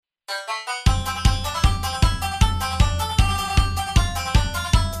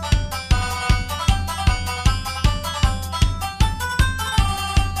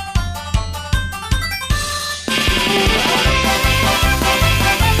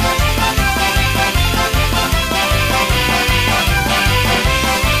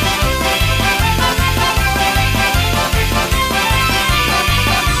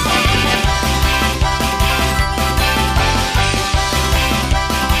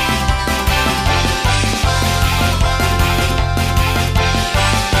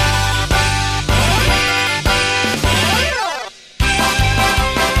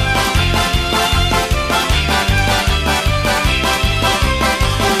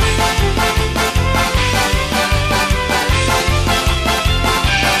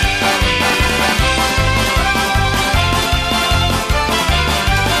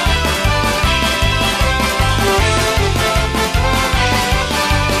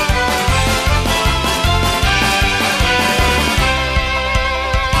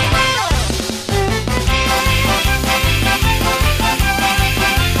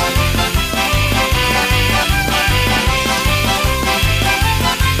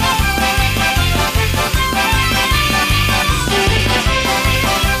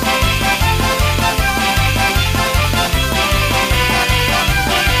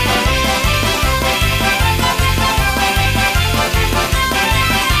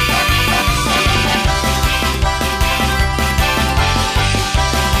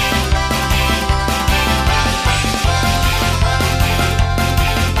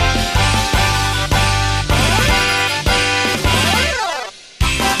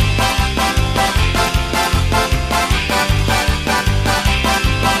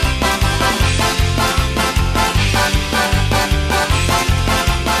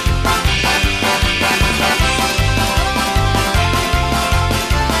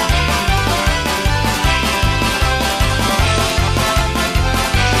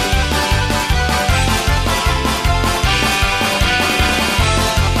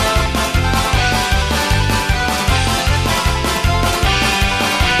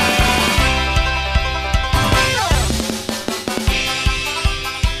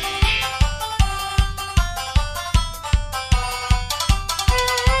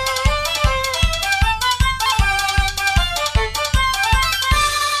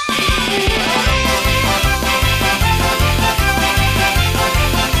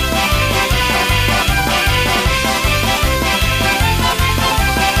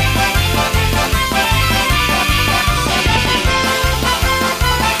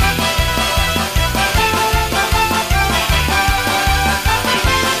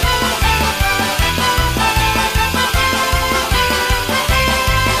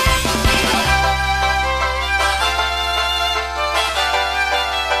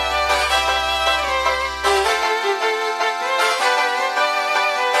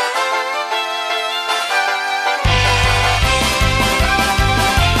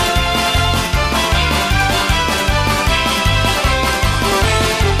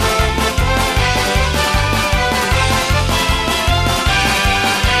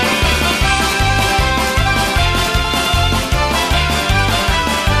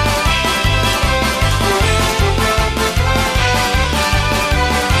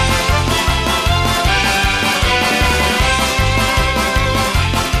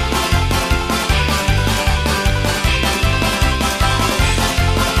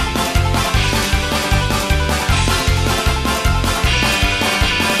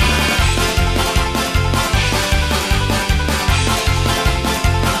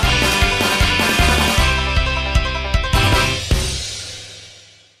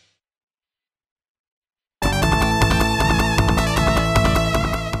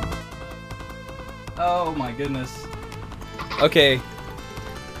Oh my goodness. Okay.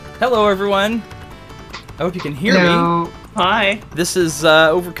 Hello everyone. I hope you can hear me. Hi. This is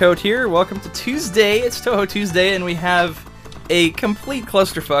Overcoat here. Welcome to Tuesday. It's Touhou Tuesday, and we have a complete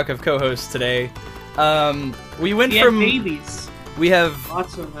clusterfuck of co-hosts today. We went from babies. We have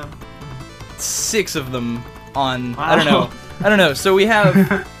Lots of them. 6 of them on. Wow. I don't know. So we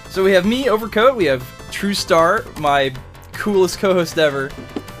have me, Overcoat. We have True Star, my coolest co-host ever.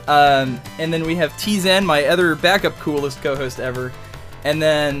 And then we have Tzen, my other backup coolest co-host ever. And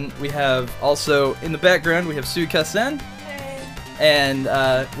then we have also in the background we have Suika-sen. Hey. And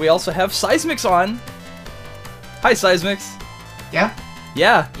we also have cYsmix's on. Hi, cYsmix's. Yeah?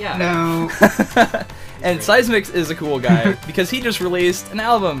 Yeah. Yeah. No. And cYsmix's is a cool guy because he just released an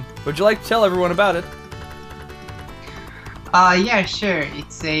album. Would you like to tell everyone about it? Yeah, sure.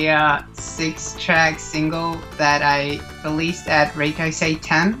 It's a 6-track single that I released at Reikaisei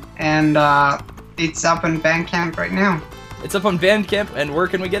 10, and it's up on Bandcamp right now. It's up on Bandcamp, and where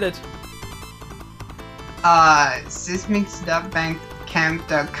can we get it?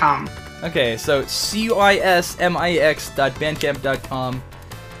 cYsmix's.bandcamp.com. Okay, so cYsmix.bandcamp.com.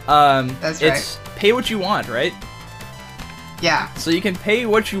 That's It's pay what you want, right? Yeah. So you can pay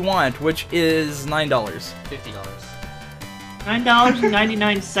what you want, which is $9. $50.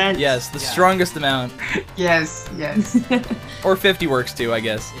 $9.99. Yes, the Yeah. strongest amount. Yes. Or 50 works too, I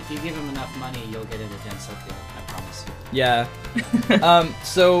guess. If you give him enough money, you'll get it at Tokyo. I promise you. Yeah.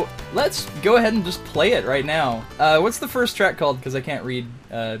 So let's go ahead and just play it right now. What's the first track called? Because I can't read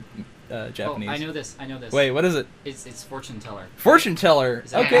Japanese. Oh, I know this. Wait, what is it? It's Fortune Teller. Fortune Teller.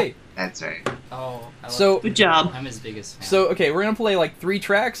 Is that Okay. That's right. Oh, I love So- Good job. I'm his biggest fan. So, okay, we're going to play like 3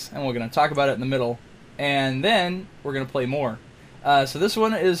 tracks, and we're going to talk about it in the middle. And then we're going to play more. So this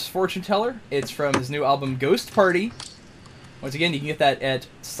one is Fortune Teller. It's from his new album, Ghost Party. Once again, you can get that at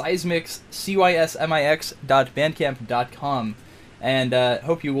cYsmix, cYsmix.bandcamp.com. And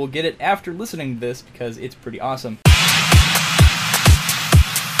hope you will get it after listening to this, because it's pretty awesome.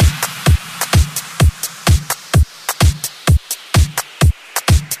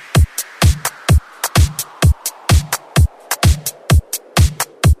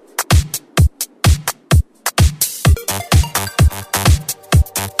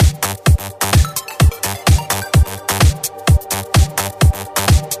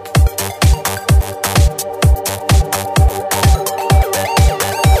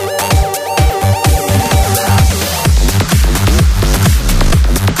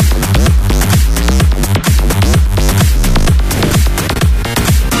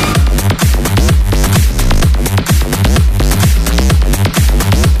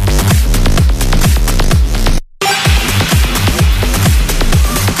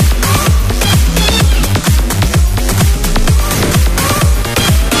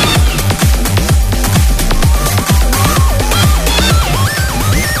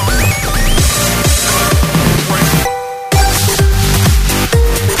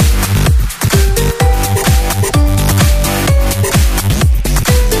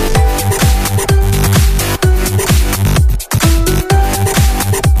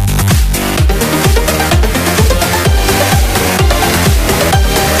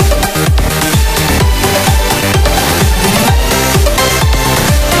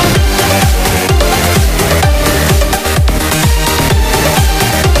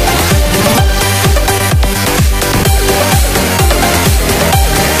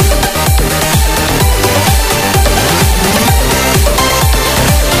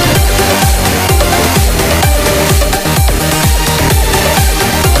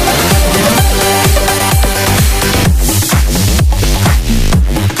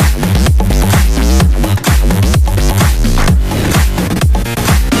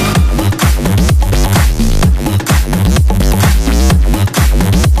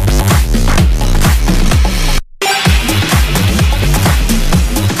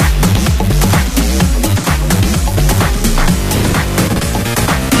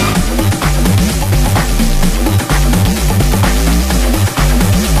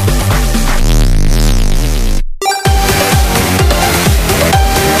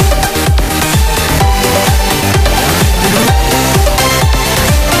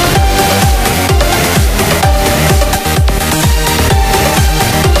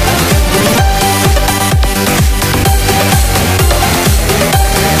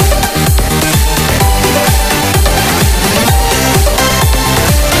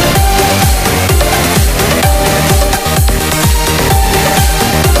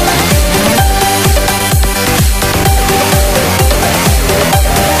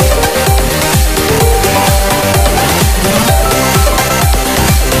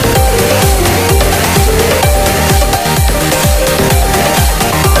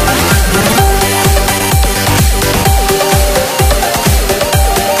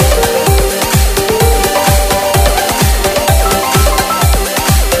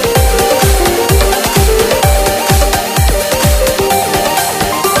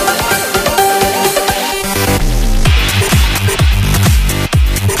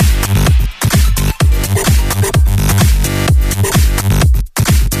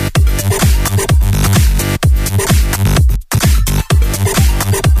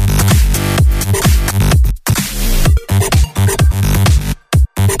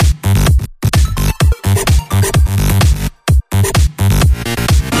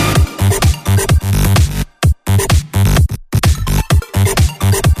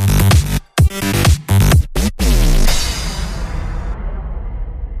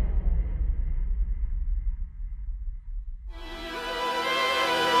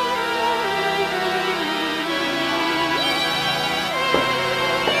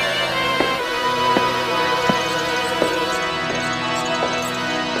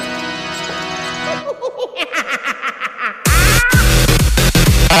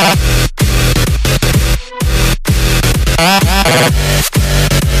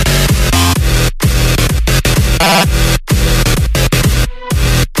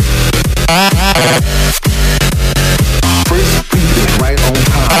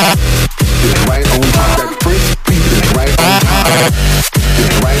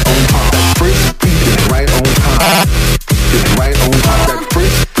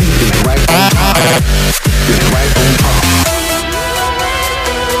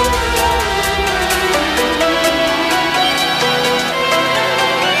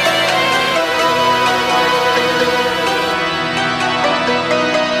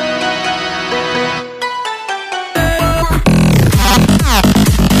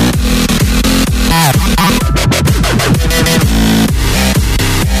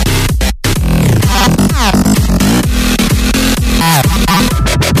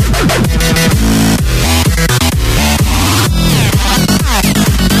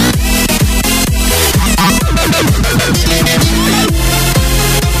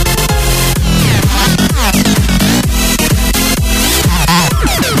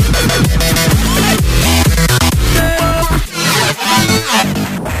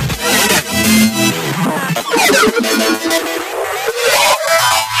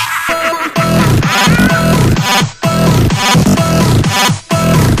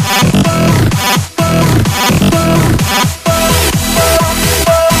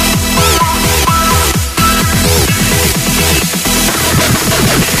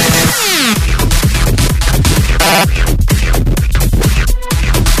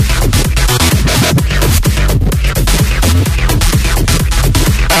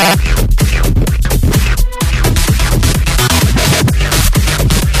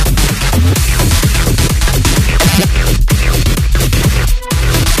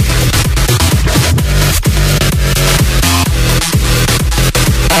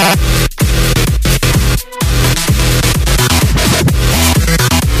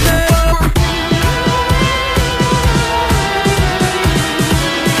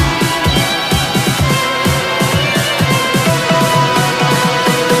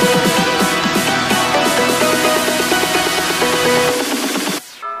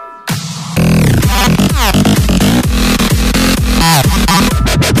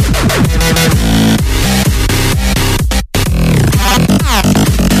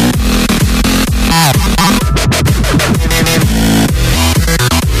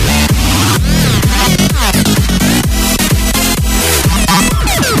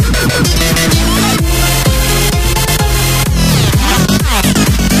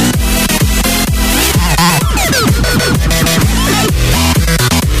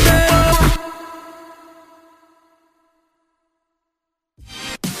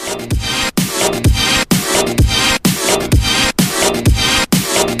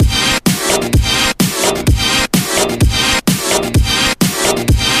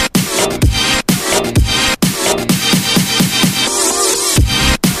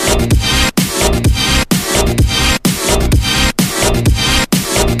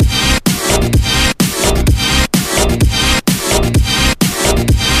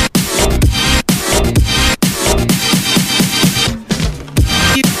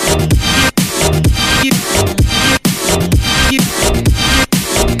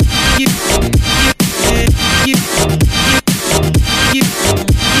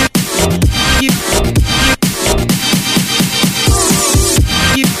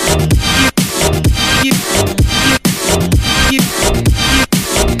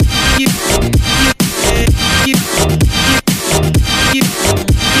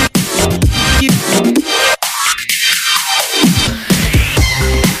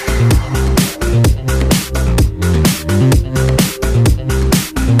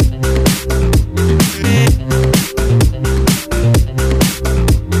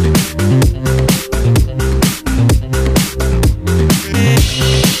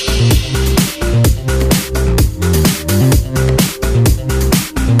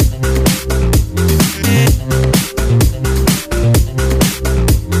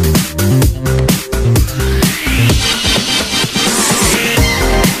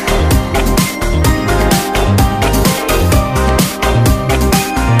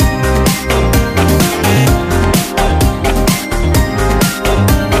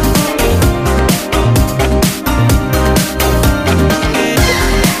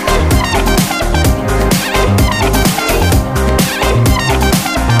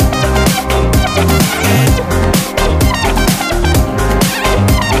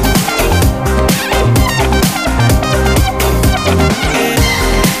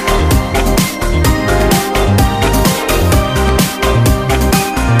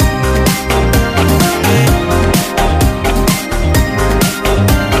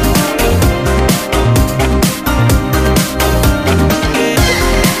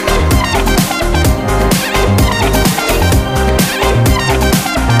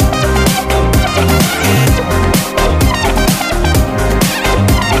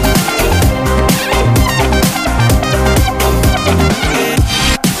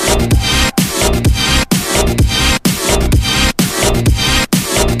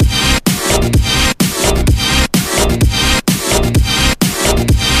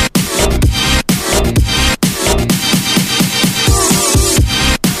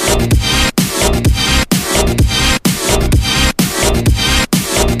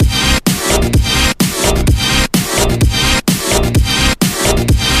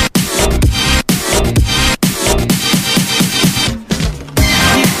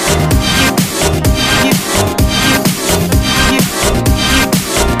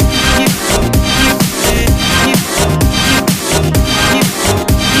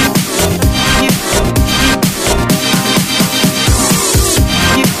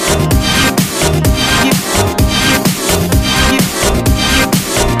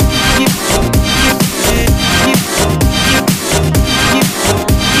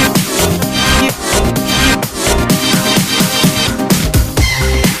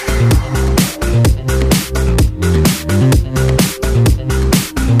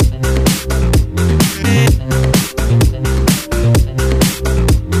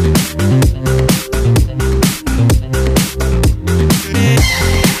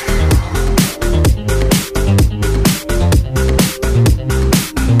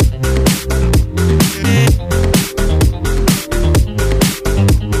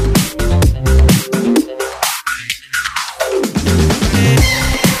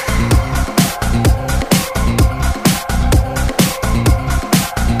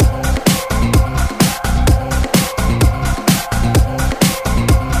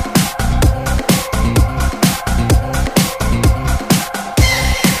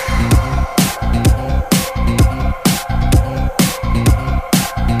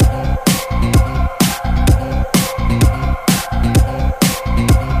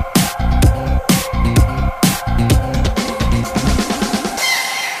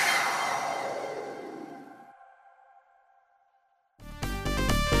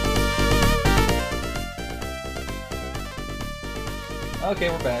 Okay,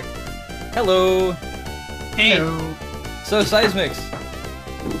 we're back. Hello. Hey. So, cYsmix's,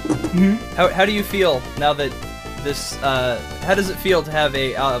 how do you feel now that this, how does it feel to have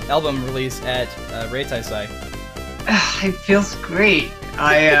a album release at Reitaisai? It feels great.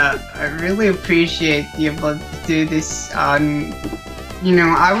 I really appreciate the ability to do this. You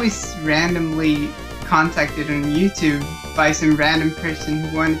know, I was randomly contacted on YouTube by some random person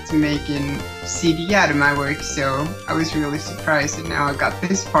who wanted to make an CD out of my work, so I was really surprised that now I got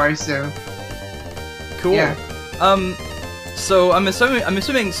this far, so... Cool. Yeah. So I'm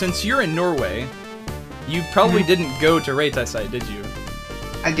assuming since you're in Norway, you probably didn't go to Reitaisai, did you?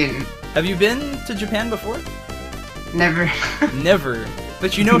 I didn't. Have you been to Japan before? Never. Never.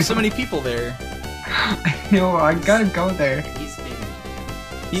 But you know so many people there. I know, I gotta go there. He's big in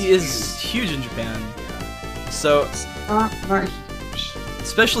Japan. He is huge in Japan. So, Not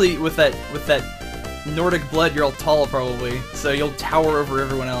especially with that Nordic blood, you're all tall probably, so you'll tower over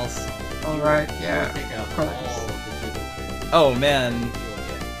everyone else. alright, yeah. Pick up course. all of the people characters. Oh man, You will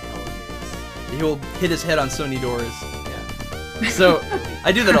get elevators. he'll hit his head on so many doors. Yeah. So,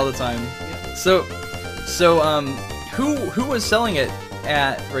 I do that all the time. Yeah. So, who was selling it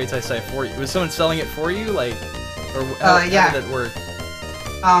at Reitaisai for you? Was someone selling it for you, like, or how yeah. did that work?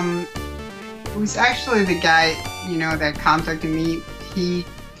 It was actually the guy, you know, that contacted me.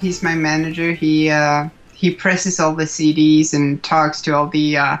 He's my manager. He presses all the CDs and talks to all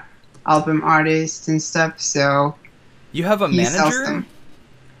the album artists and stuff. So You have a he sells manager them.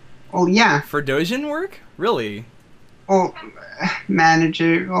 Oh yeah. for Dojin work? Really? Oh,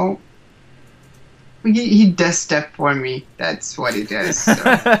 manager. Oh, he does stuff for me. That's what he does. So.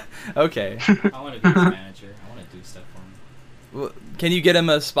 Okay. I want to be his manager. I want to do stuff for him. Well, can you get him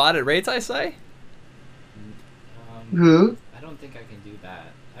a spot at Reitaisai? Who? I don't think I can do that.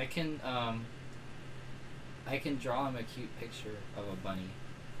 I can draw him a cute picture of a bunny.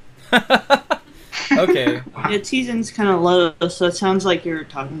 Okay. Yeah, Tzin's kind of low, so it sounds like you're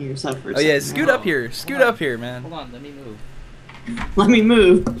talking to yourself for a Oh yeah, second. scoot up here. Scoot Hold on. up here, man. Hold on, let me move. Let me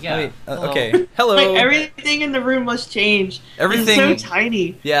move. Yeah. Wait, hello. okay. Hello. Like, everything in the room must change. Everything- It's so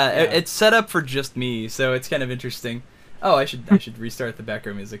tiny. Yeah, Yeah. it's set up for just me, so it's kind of interesting. Oh, I should restart the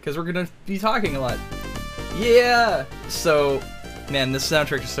background music because we're gonna be talking a lot. Yeah. So, man, this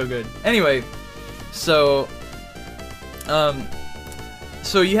soundtrack is so good. Anyway, so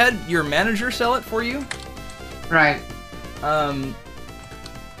you had your manager sell it for you, Right. and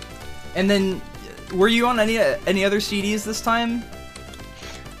then were you on any other CDs this time?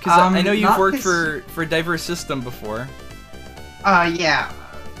 Because I know you've not worked this- for Diverse System before. Yeah.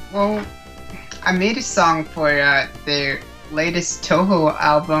 Well, I made a song for their latest Touhou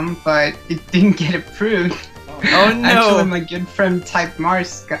album, but it didn't get approved. Oh no! Actually, my good friend Type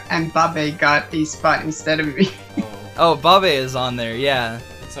Mars and Babe got a spot instead of me. Oh, Babe is on there. Yeah,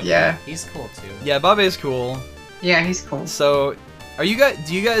 It's okay. Yeah. He's cool too. yeah, Babe is cool. Yeah, he's cool. So, do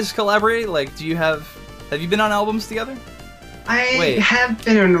you guys collaborate? Like, have you been on albums together? I Wait. have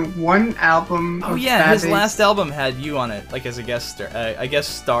been on one album. Oh of yeah, his Babe's. last album had you on it, like as a guest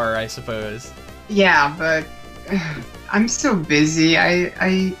star, I suppose. Yeah, but I'm so busy.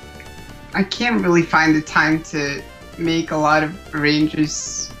 I can't really find the time to make a lot of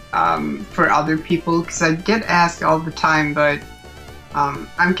arrangements for other people because I get asked all the time, but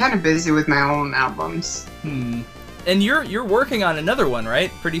I'm kind of busy with my own albums. And you're working on another one,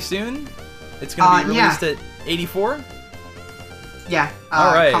 right? Pretty soon. It's gonna be Yeah. released at 84. Yeah,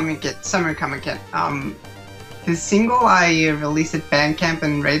 All right. Summer Comic Con. The single I released at Bandcamp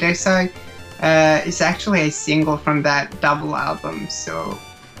and Radar Side is actually a single from that double album. So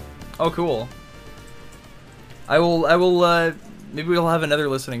Oh, cool. I will. Maybe we'll have another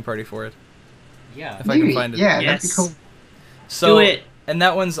listening party for it Yeah. if I can find it. Yeah, that'd Yes. be cool. So, Do it. And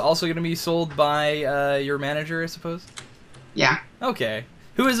that one's also gonna be sold by your manager, I suppose. Yeah. Okay.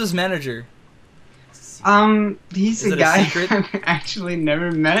 Who is this manager? He's Is a it a guy secret? I've actually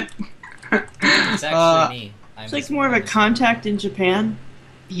never met. It's actually me. It's like more of a contact in Japan.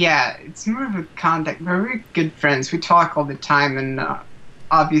 Yeah, it's more of a contact. We're good friends. We talk all the time, and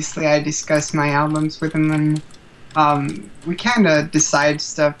obviously I discuss my albums with him, and we kind of decide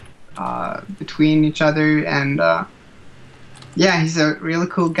stuff between each other, and yeah, he's a really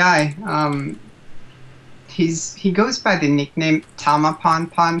cool guy. He goes by the nickname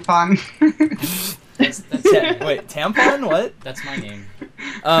Tamapon Pon Pon. That's Wait, tampon? What? that's my name.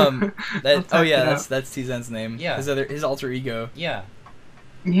 Oh type yeah, it that's Tzen's name. Yeah. His alter ego. Yeah.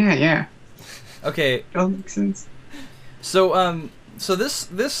 Yeah, Okay, it all makes sense. so so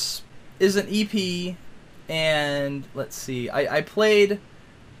this is an EP, and let's see, I played.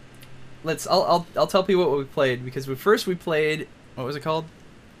 I'll tell people what we played because we played what was it called?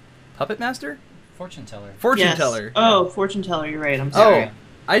 Puppet Master? Fortune teller. Fortune Yes. teller. Oh, Fortune Teller, you're right. I'm sorry. Oh,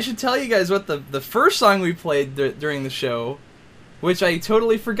 I should tell you guys what the first song we played during the show, which I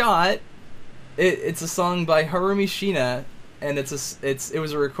totally forgot. It's a song by Harumi Shina, and it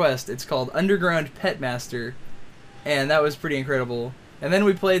was a request. It's called Underground Pet Master, and that was pretty incredible. And then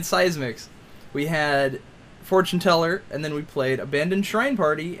we played cYsmix's. We had Fortune Teller, and then we played Abandoned Shrine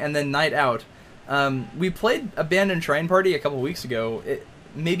Party, and then Night Out. We played Abandoned Shrine Party a couple weeks ago.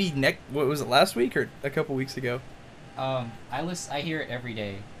 What was it, last week or a couple weeks ago? I hear it every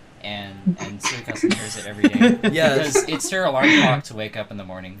day, and Suika hears it every day. Yeah, because it's her alarm clock to wake up in the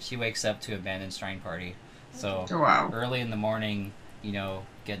morning. She wakes up to Abandoned Shrine Party, so Wow. early in the morning,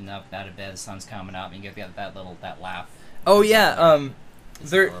 getting up out of bed, the sun's coming up, and you get that laugh. Oh yeah,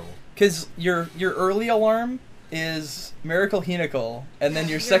 It's adorable. because your early alarm is Miracle Hinacle, and then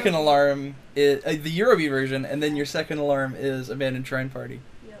your second alarm is the Eurobeat version, and then your second alarm is Abandoned Shrine Party.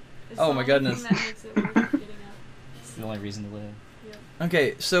 Yep. It's Oh the my only goodness. thing that makes it worth getting up. It's the only reason to live.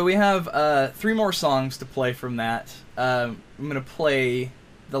 Okay, so we have 3 more songs to play from that. I'm gonna play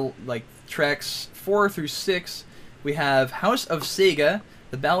the tracks 4 through 6. We have House of Sega,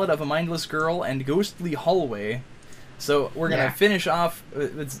 The Ballad of a Mindless Girl, and Ghostly Hallway. So we're gonna finish off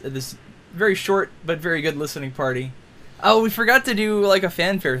with this very short but very good listening party. Oh, we forgot to do like a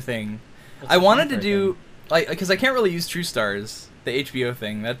fanfare thing. What's I the wanted to fanfare do thing? because I can't really use True Stars, the HBO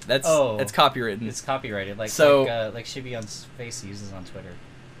thing. That's copywritten. It's copyrighted, like Shibion's face uses on Twitter.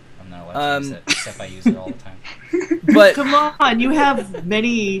 I'm not allowed to use it, except I use it all the time. But Come on, you have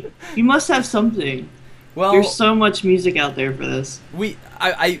many. You must have something. well, There's so much music out there for this.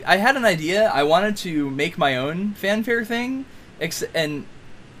 I had an idea. I wanted to make my own fanfare thing, and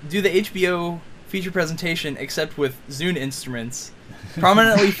do the HBO feature presentation, except with Zune instruments,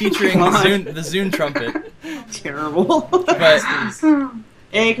 prominently featuring the Zune trumpet. Terrible. But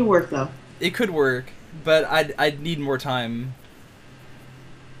It could work though. it could work, but I'd need more time.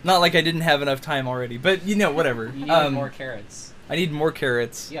 Not like I didn't have enough time already, but whatever. You need more carrots. I need more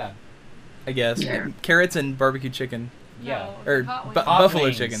carrots, Yeah. I guess. Yeah. Carrots and barbecue chicken. Yeah. No, Or hot bu- wings. Hot buffalo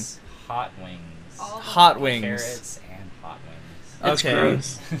wings. chicken. Hot wings. All the Hot wings. Carrots and hot wings. It's Okay.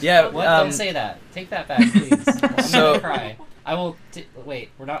 gross. Yeah. What? Don't say that. Take that back, please. I'm So- gonna cry. I will.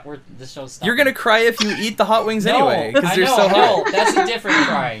 Wait. We're. This show's stopping. You're gonna cry if you eat the hot wings No, anyway, because I they're know, so hot. No, that's a different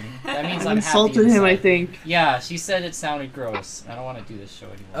crying. That means I I'm insulted happy him, I inside. think. Yeah, she said it sounded gross. I don't want to do this show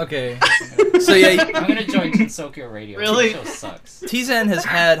anymore. Okay. So yeah, I'm gonna join Shinsokyo Radio. Really? This show sucks. T-Zen has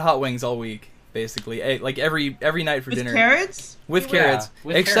had hot wings all week, basically, like every night for With dinner. carrots? With Yeah, carrots.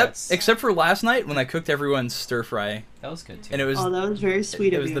 with except carrots. for last night when I cooked everyone's stir fry, That was good too. and it was Oh, that was very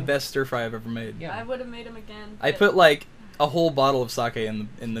sweet it of was you. the best stir fry I've ever made. Yeah. I would have made them again. I but put like a whole bottle of sake in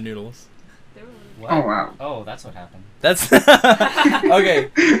the noodles. they were really What? Oh wow. Oh, that's what happened. That's okay.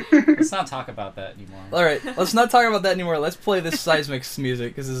 Let's not talk about that anymore. All right, let's not talk about that anymore. Let's play this cYsmix's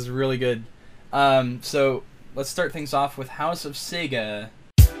music because this is really good. So let's start things off with House of Sega.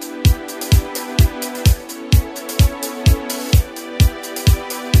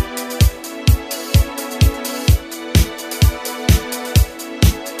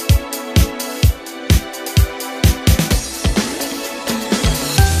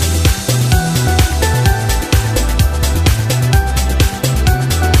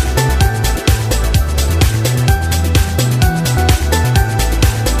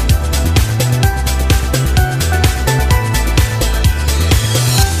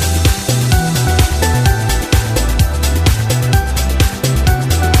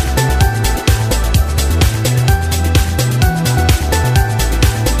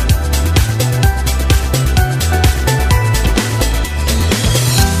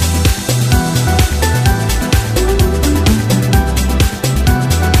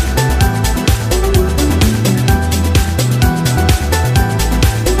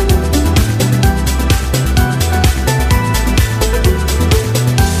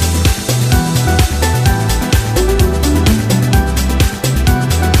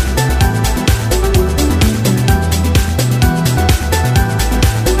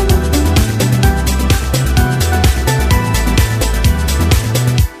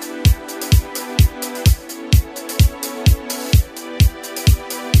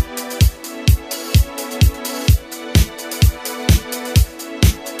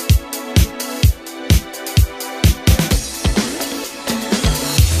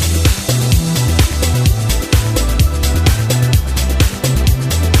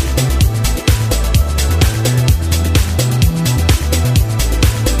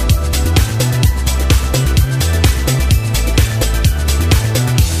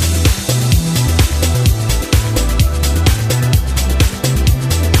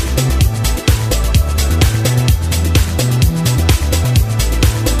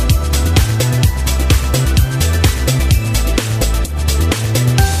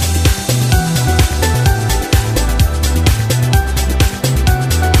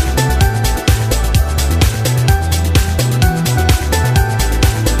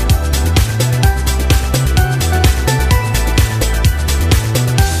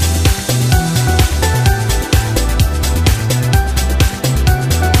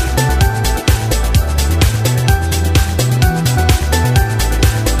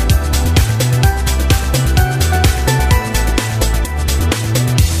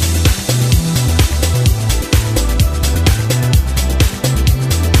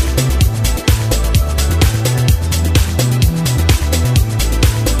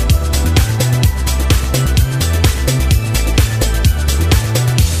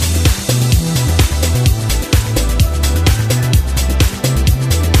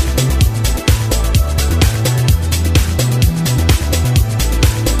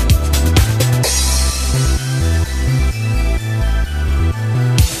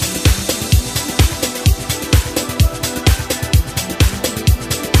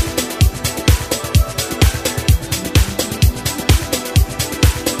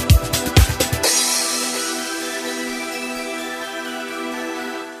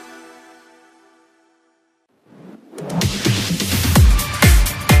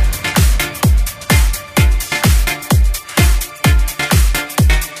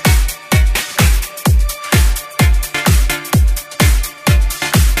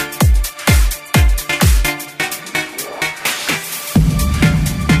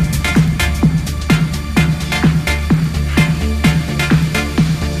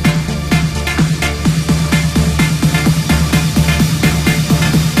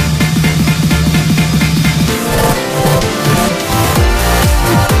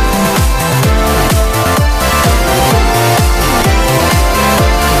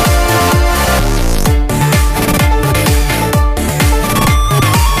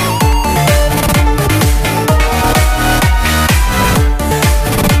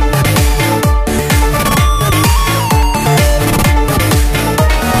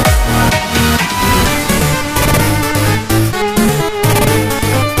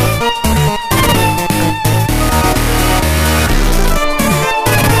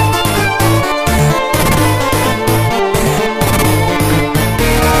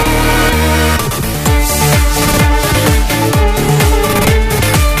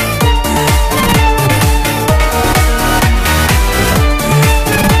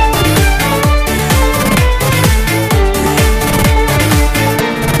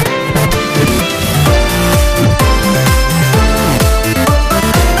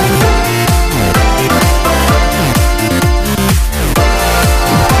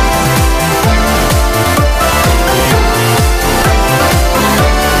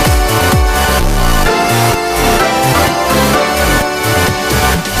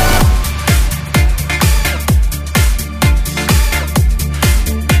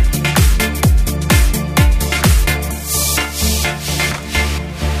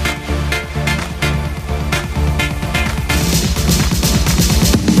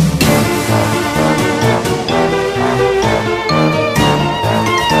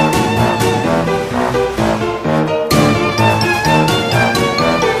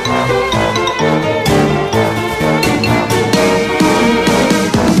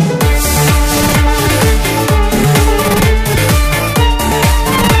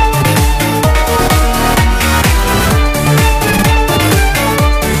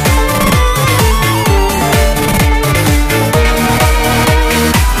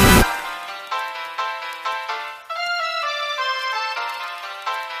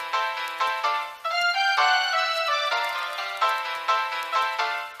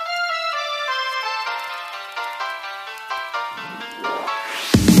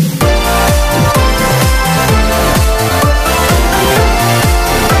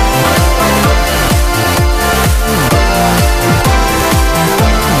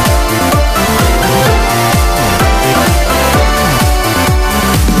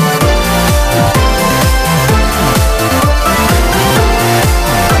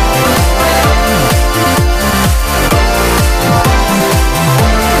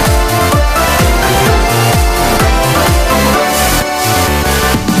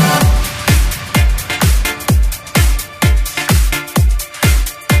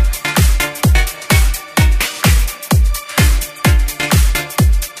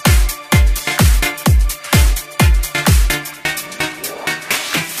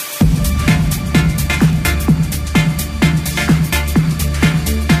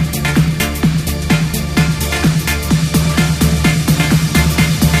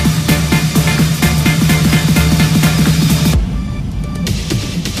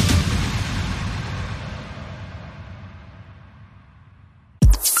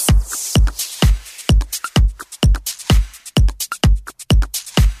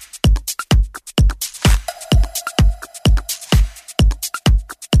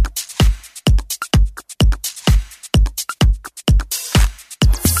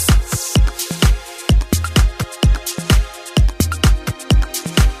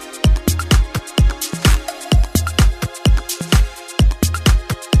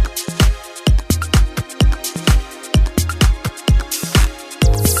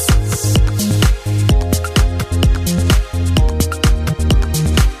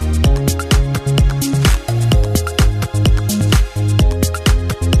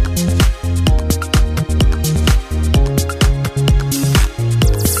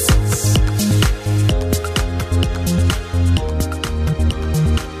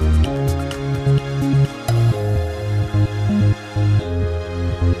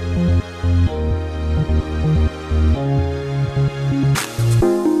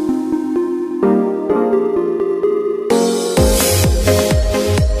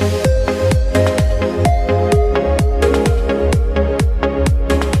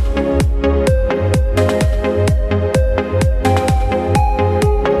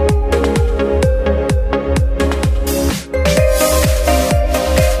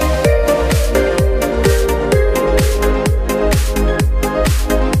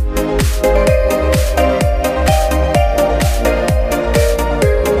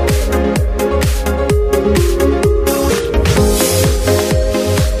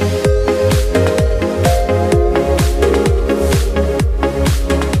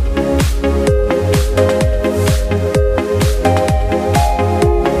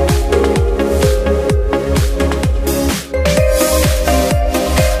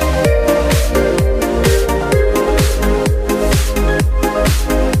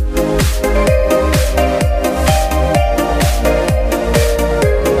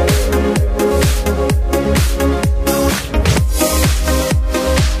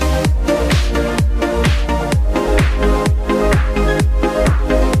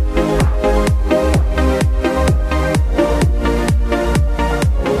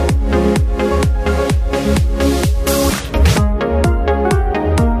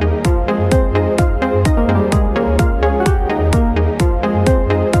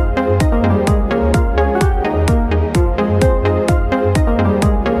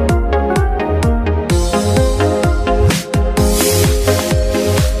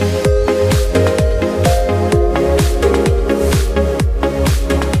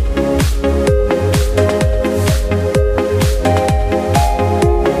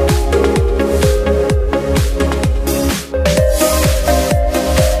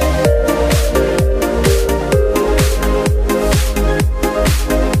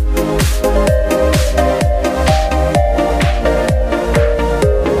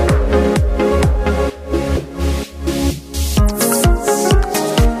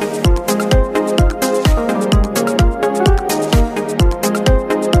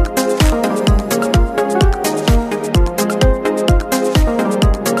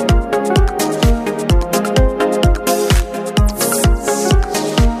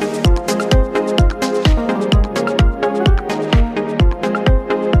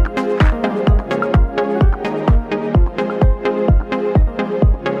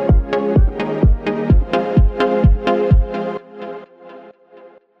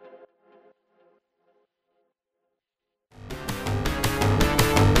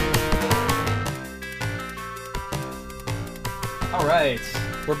 All right,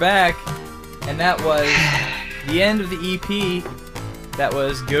 we're back, and that was the end of the EP. That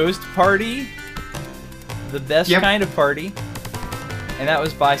was Ghost Party, the best kind of party, and that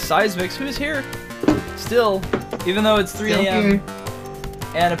was by cYsmix's, who is here still, even though it's 3 a.m.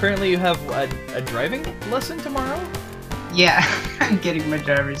 And apparently you have a driving lesson tomorrow? Yeah, I'm getting my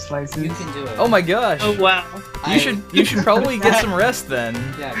driver's license. You can do it. Oh my gosh. Oh wow. You should probably get some rest then.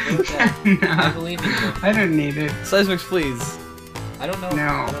 Yeah, go with that. No, I believe in you. I don't need it. cYsmix's, please. I don't know. No.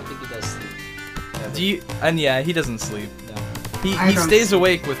 I don't think he does sleep. Do you? And yeah, he doesn't sleep. No. He I don't stays sleep.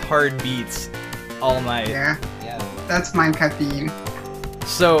 awake with hard beats all night. Yeah, Yeah. that's my caffeine.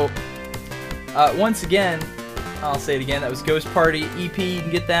 So, once again, I'll say it again, that was Ghost Party EP. You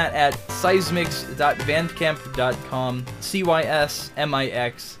can get that at cYsmix.bandcamp.com.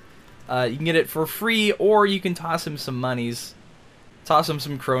 CYSMIX. You can get it for free, or you can toss him some monies. Toss him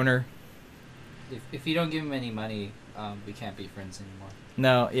some kroner. If you don't give him any money, we can't be friends anymore.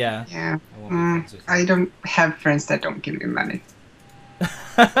 No, yeah. Yeah. I won't be friends with you. I don't have friends that don't give me money.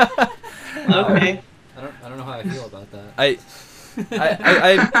 Okay. I don't know how I feel about that.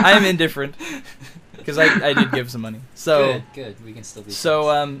 I'm indifferent. Because I did give some money. So, Good. We can still be friends.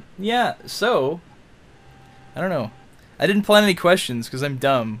 So, yeah, so, I don't know. I didn't plan any questions because I'm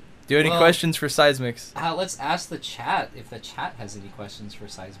dumb. Do you have any Well, questions for cYsmix's? Let's ask the chat if the chat has any questions for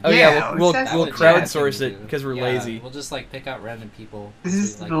cYsmix's. Oh Yeah, yeah, we'll let's ask we'll the crowdsource chat. it because we're Yeah, lazy. We'll just like pick out random people. This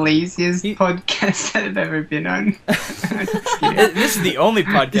is Like- the laziest He- podcast I've ever been on. This is the only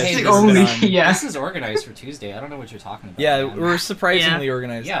podcast Hey, we've this ever is been only- on. yeah. This is organized for Tuesday. I don't know what you're talking about. Yeah, man. we're surprisingly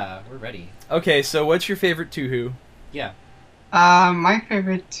organized. Yeah, we're ready. Okay, so what's your favorite Touhou? Yeah. My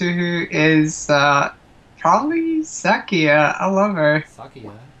favorite Touhou is probably Sakia. I love her.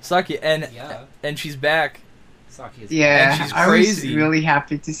 Sakia. Saki, and Yeah. she's back. Sakia is Yeah, she's I crazy. was really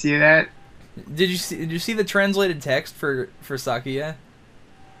happy to see that. Did you see the translated text for Sakia?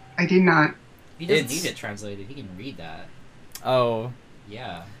 I did not. He doesn't It's- need it translated. He can read that. Oh,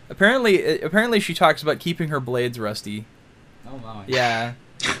 Yeah. apparently she talks about keeping her blades rusty. Oh my. Yeah.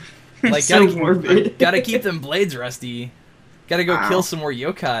 Like Like, so gotta- morbid. Gotta keep them blades rusty. Gotta go Wow. kill some more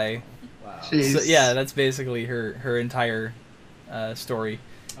yokai. Wow. Jeez. So, yeah, that's basically her entire story.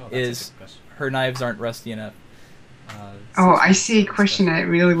 Oh, that's is- a good question. Her knives aren't rusty enough. Oh, I see a question I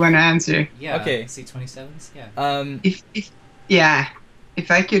really want to answer. Yeah. Okay. C27s. Yeah. If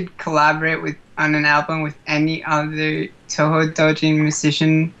I could collaborate on an album with any other Touhou Dojin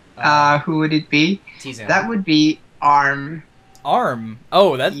musician, who would it be? Tizan. That would be Arm. Arm.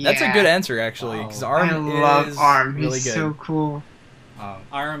 Oh, that's a Yeah. good answer actually, because Wow. Arm I love is Arm. really He's good. so cool.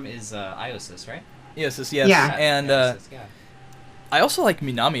 Arm is Iosis, right? Yes, yes, Yeah. and Iosis, yeah. I also like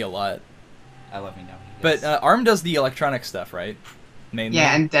Minami a lot. I love me now. But Arm does the electronic stuff, right? Mainly.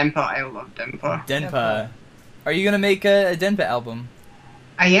 Yeah, and Denpa. I love Denpa. Denpa. Are you gonna make a Denpa album?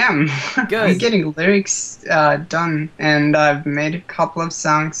 I am. Good. I'm getting lyrics done, and I've made a couple of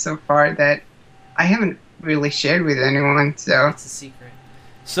songs so far that I haven't really shared with anyone. So It's a secret.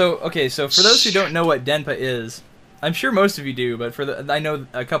 So okay, so for those who don't know what Denpa is, I'm sure most of you do, but I know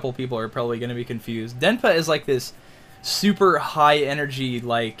a couple people are probably gonna be confused. Denpa is like this super high energy,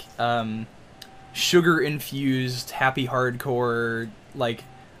 like sugar infused, happy hardcore, like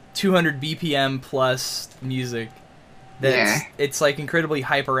 200 BPM plus music. That's it's like incredibly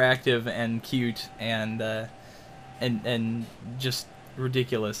hyperactive and cute and just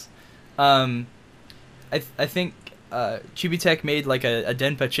ridiculous. I think Chibitek made like a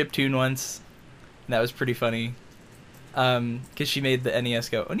Denpa chiptune once, and that was pretty funny. Because she made the NES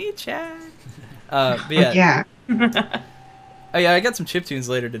go Oni-chan. But yeah. yeah. Oh yeah, I got some chiptunes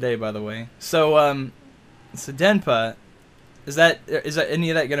later today, by the way. So so Denpa, is that any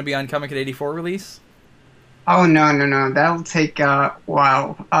of that gonna be on Comic 84 release? Oh no, that'll take a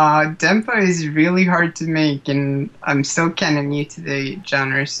while. Denpa is really hard to make, and I'm still kind of new to the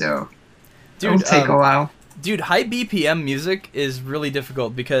genre, so it'll take a while. Dude, high BPM music is really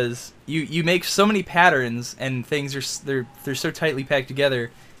difficult because you make so many patterns and things they're so tightly packed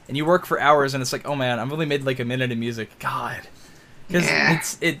together, and you work for hours, and it's like, oh man, I've only made like a minute of music. God,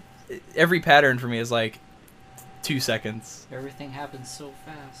 because every pattern for me is like 2 seconds. Everything happens so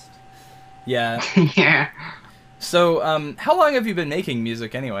fast. Yeah. Yeah. So, how long have you been making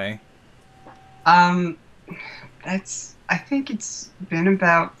music anyway? I think it's been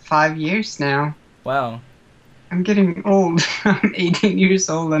about 5 years now. Wow. I'm getting old. I'm 18 years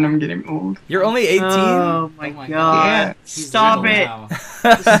old and I'm getting old. You're only 18? Oh my Oh my god. Yeah. He's Stop little it. now.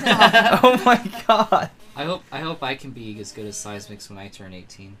 Oh my god. I hope I can be as good as cYsmix's when I turn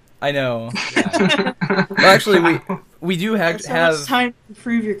 18. I know. Yeah. Well, actually, we do have So much time to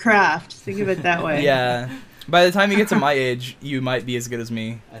improve your craft. Think of it that way. yeah. By the time you get to my age, you might be as good as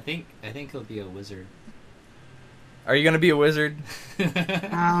me. I think he'll be a wizard. Are you gonna be a wizard?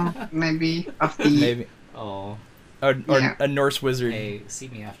 Maybe of the. Maybe. Oh. Or Yeah. a Norse wizard Hey, see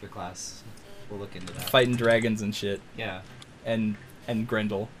me after class. We'll look into that. fighting dragons and shit. Yeah. And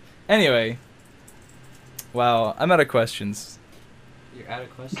Grendel. Anyway. Wow, I'm out of questions. You're out of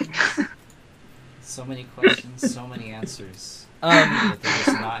questions? So many questions, so many answers. Um. But they're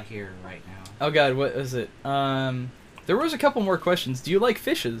just not here right now. Oh god, what is it? There was a couple more questions. Do you like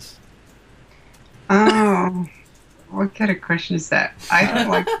fishes? Oh, what kind of question is that? I don't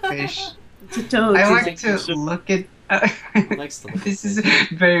like fish. It's a toad. I like like to fish. look at. Who likes to look at This is fish?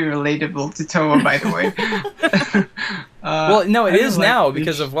 very relatable to Touhou, by the way. Well, no, it I is don't like now fish.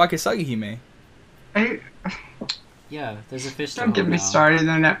 because of Wakasagi Hime. Yeah, there's a fish. Don't get me now. started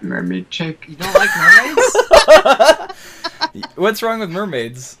on that mermaid chick. You don't like mermaids? What's wrong with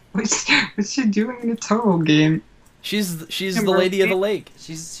mermaids? What's she doing in a Touhou game? She's A the lady of the mermaid? lake.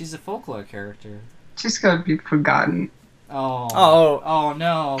 She's a folklore character. She's gotta be forgotten. Oh. Oh. Oh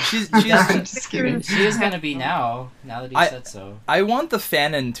no. She's I'm just kidding. She is gonna be now. Now that he said so. I want the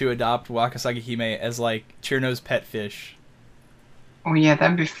fanon to adopt Wakasagi Hime as like Chirno's pet fish. Oh yeah,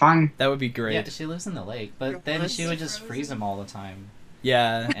 that'd be fun. That would be great. Yeah, she lives in the lake, but then she would just freeze him all the time,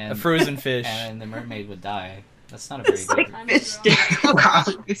 Yeah, a And- frozen fish. and the mermaid would die. That's not a very good. I'm Fish drunk. stick. Oh god,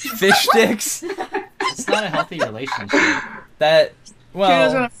 this is Fish sticks. It's not a healthy relationship. That Chino's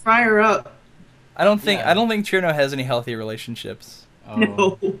well, gonna fry her up. I don't think Yeah. Chirno has any healthy relationships Oh. No.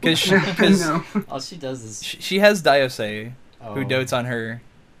 because no. All she does is. she has Diose Oh. who dotes on her,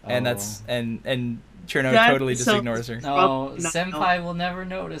 and Oh. that's and Chirno That totally just sounds- ignores her. No, Probably not. Senpai will never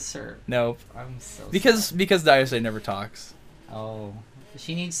notice her. No, I'm so because sad. Diose never talks. Oh,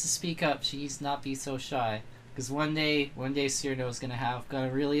 she needs to speak up. She needs to not be so shy. Because one day Cyrano is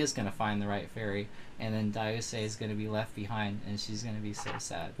really is gonna find the right fairy, and then Diose is gonna be left behind, and she's gonna be so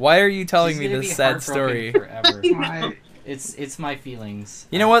sad. Why are you telling She's me gonna this be sad heartbroken story? forever. Why? It's my feelings.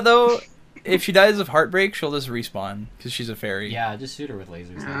 You know what though? If she dies of heartbreak, she'll just respawn because she's a fairy. Yeah, just shoot her with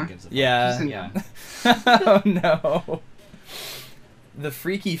lasers. No one gives a fuck. Yeah. Yeah. Oh no. The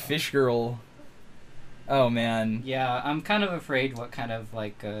freaky fish girl. Oh man. Yeah, I'm kind of afraid what kind of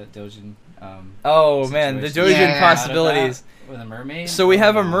Dojin. Oh man, the situation Dojin Yeah. possibilities. with a mermaid. So we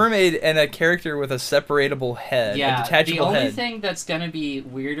have a Oh, no. mermaid and a character with a separatable head, a Yeah, detachable the only head. thing that's gonna be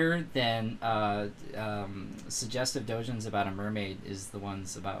weirder than suggestive dojins about a mermaid is the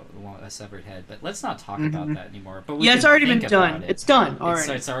ones about a severed head. But let's not talk about that anymore. But we Yeah, it's can already been think about done. it. It's done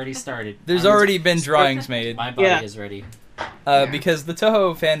already. It's already started. There's I'm- already been drawings made My body Yeah. is ready. because the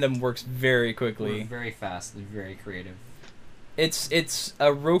Touhou fandom works very We're quickly. very fast and very creative. It's a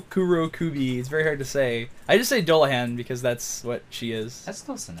Rokuro Kubi. It's very hard to say. I just say Dolahan because that's what she is. That's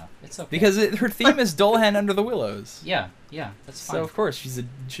close enough. It's okay. Because her theme is Dolahan under the willows. yeah, that's fine. So of course she's a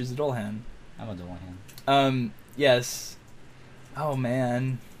Dolahan. I'm a Dolahan. Yes. Oh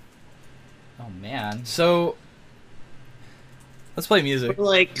man. Oh man, So let's play music. We're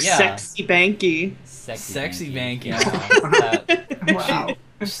like Yeah. sexy banky. sexy Banky. Yeah, that, Wow.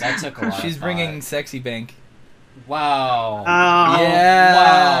 that took a lot. She's of bringing thought. sexy bank. Wow. Yeah.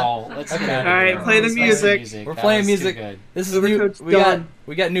 Wow. Let's Okay. get out of Alright, here. play the Let's music. We're That playing was music. Too good. This is new. Overcoat's We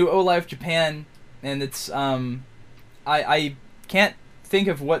got done. new O Life Japan, and it's I can't think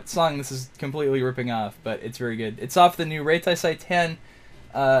of what song this is completely ripping off, but it's very good. It's off the new Reitai Sai 10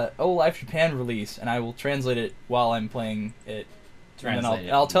 O Life Japan release, and I will translate it while I'm playing it. And then Translate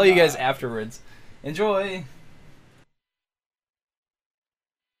it. I'll tell you guys Wow. afterwards. Enjoy.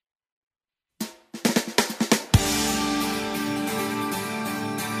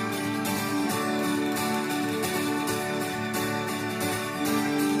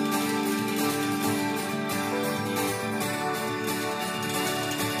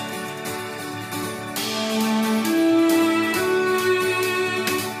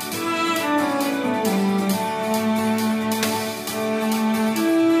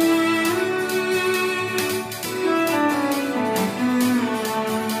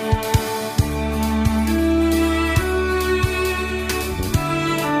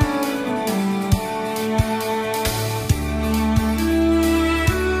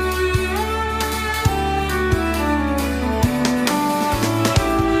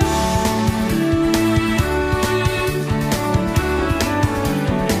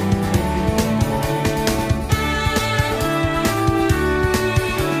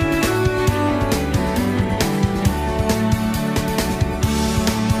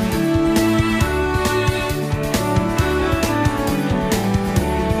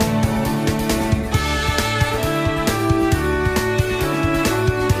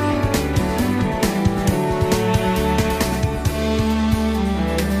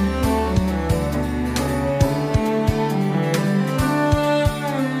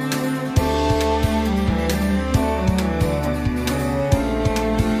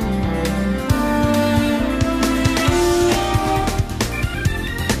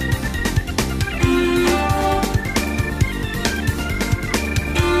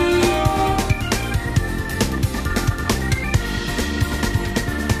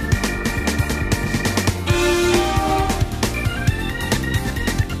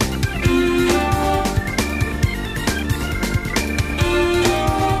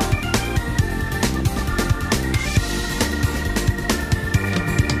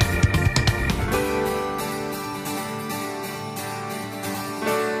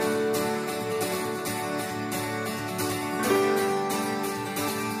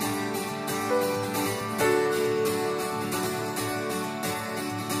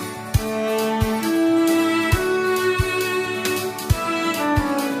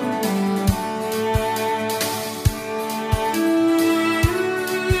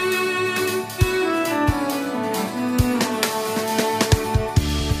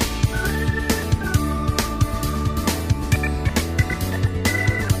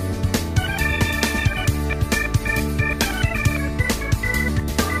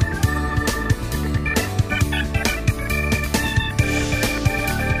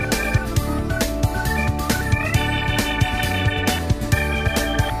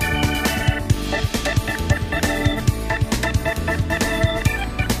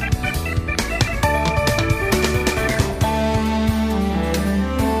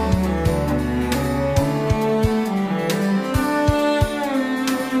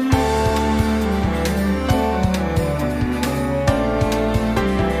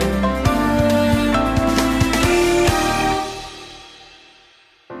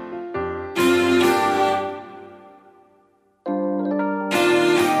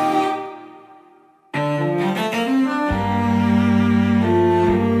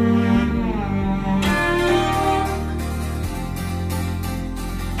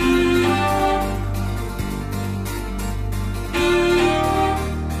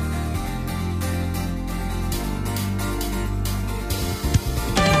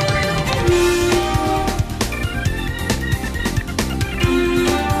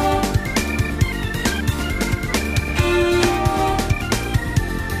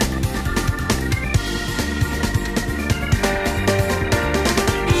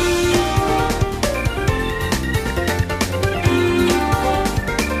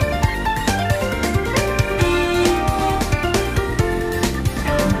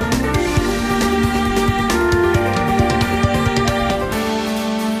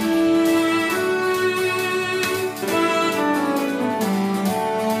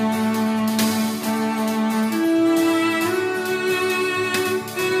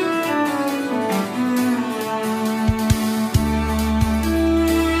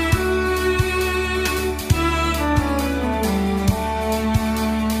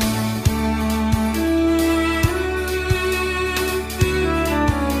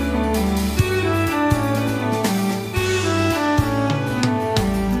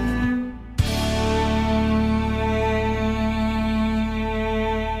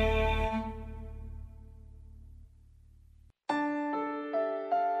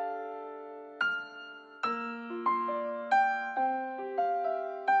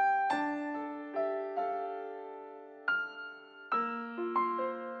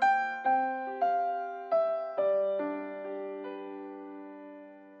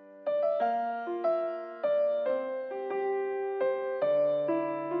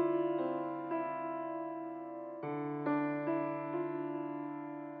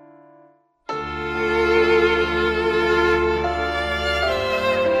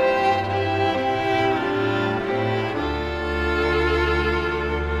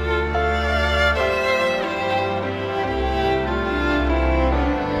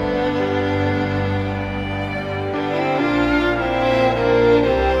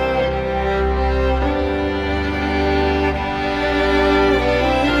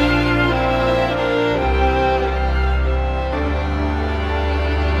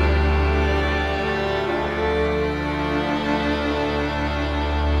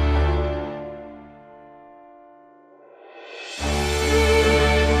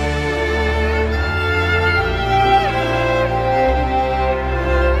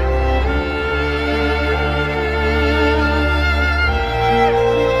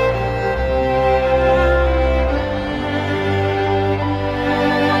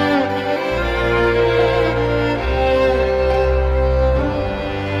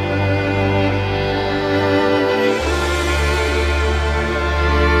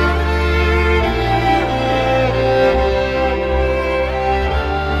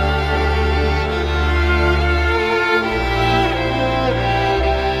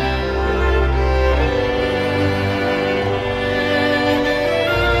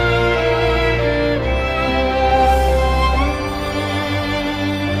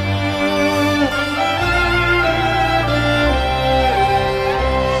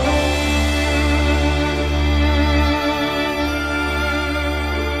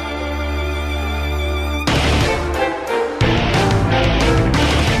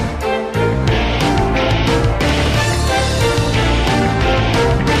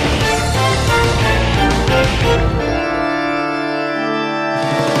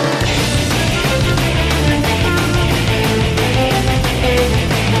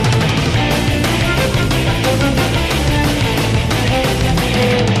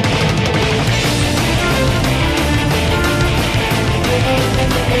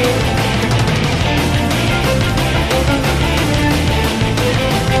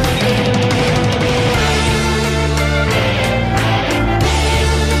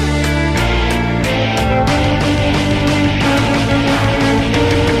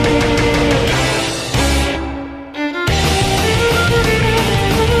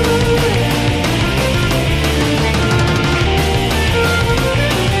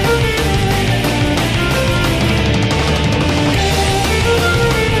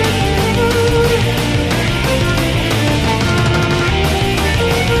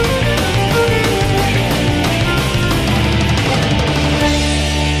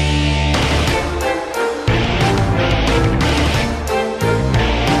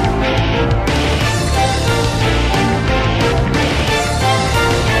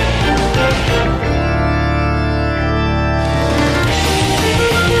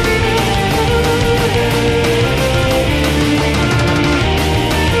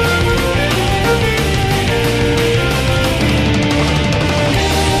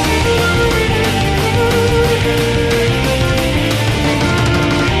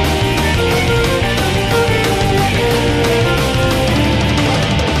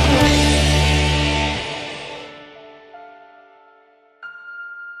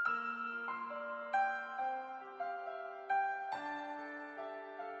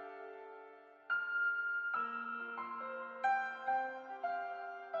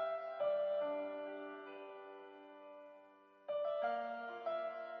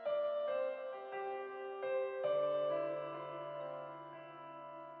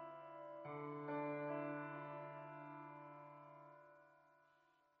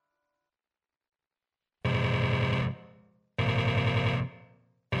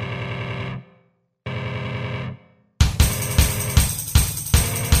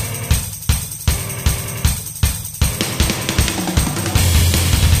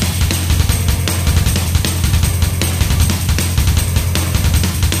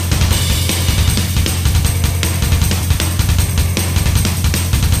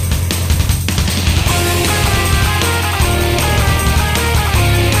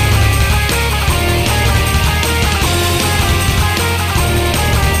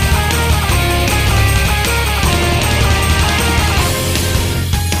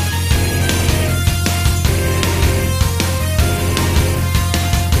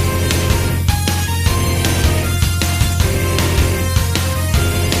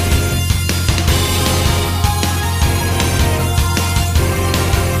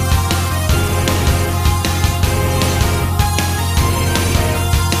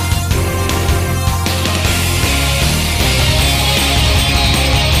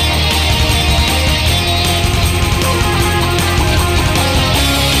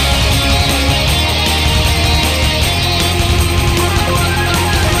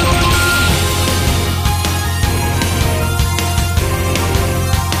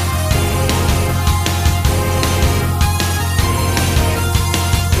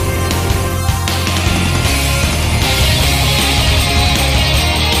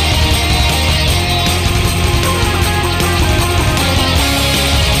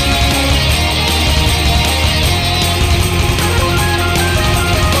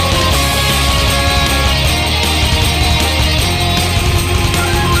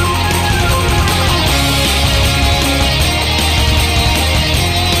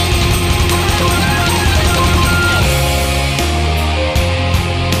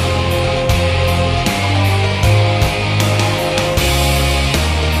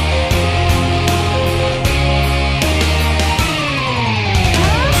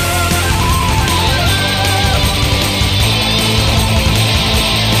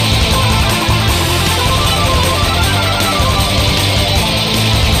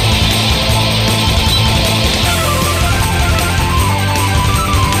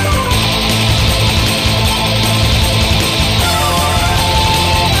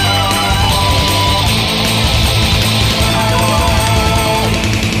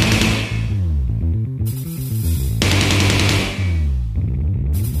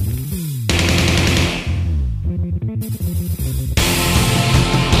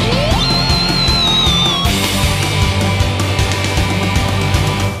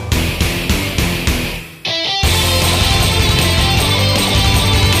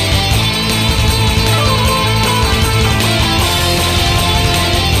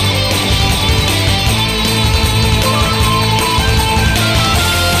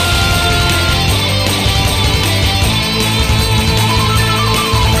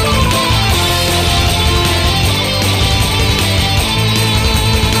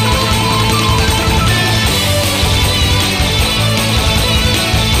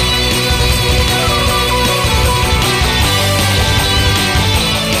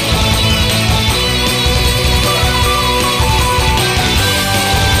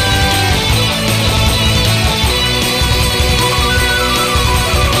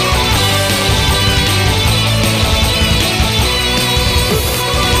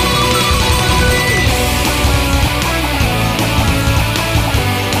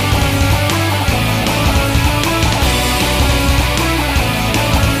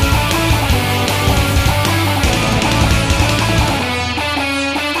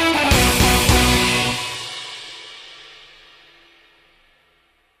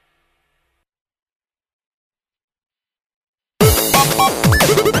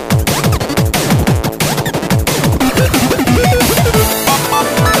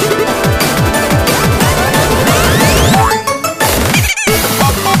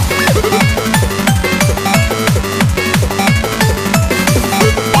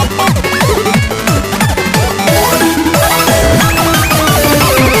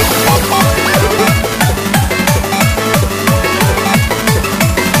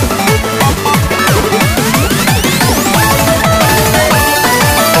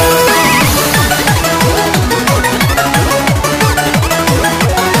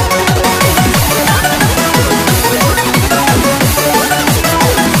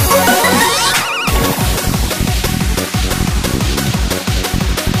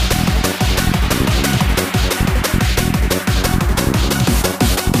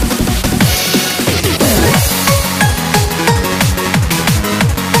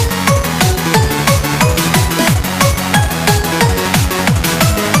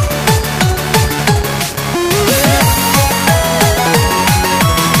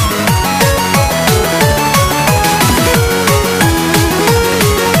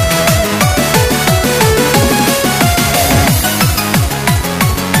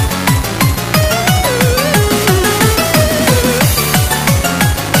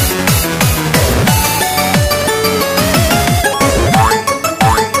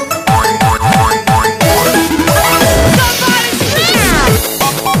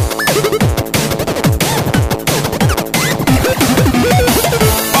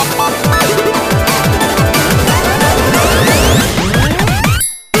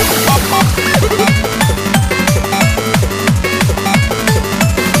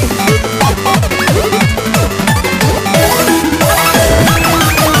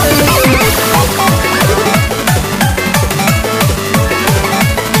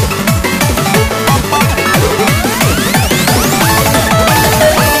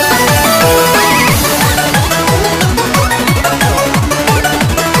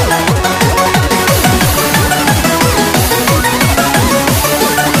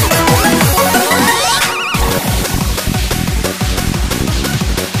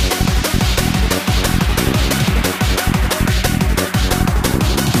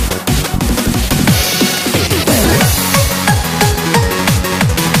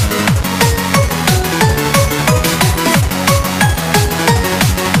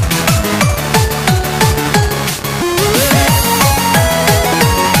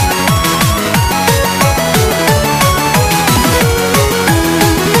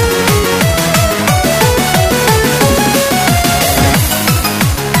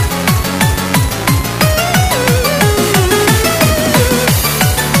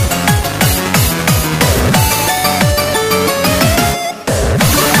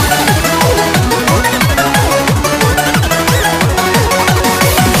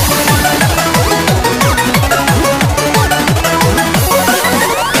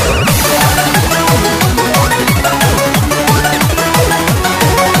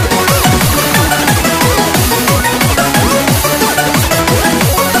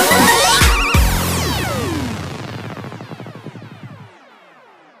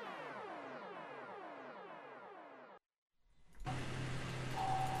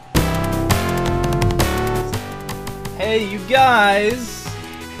 Hey, you guys!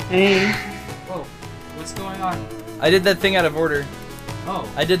 Hey. Whoa, what's going on? I did that thing out of order. Oh,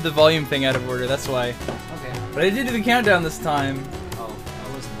 I did the volume thing out of order, that's why. okay. But I did do the countdown this time. Oh,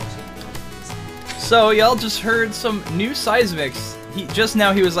 I wasn't watching. So, y'all just heard some new cYsmix's. Just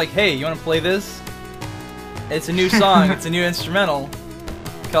now he was like, hey, you wanna play this? It's a new song, it's a new instrumental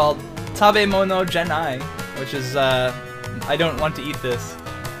called Tabemono Janai, which is, I don't want to eat this.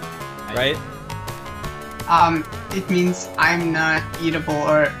 Right? It means I'm not eatable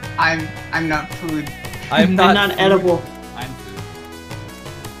or I'm not food. I'm not, I'm not edible. I'm food.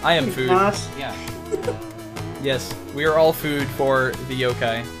 I am food. Not. Yeah. Yes, we are all food for the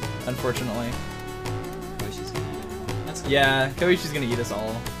yokai, unfortunately. Koshi's gonna eat it. That's cool. Yeah, Koishi's gonna eat us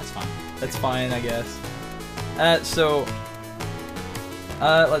all. That's fine. That's fine, I guess. Let's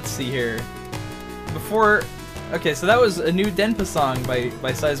see here. Okay, so that was a new Denpa song by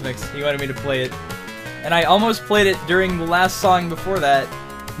cYsmix's. He wanted me to play it. And I almost played it during the last song before that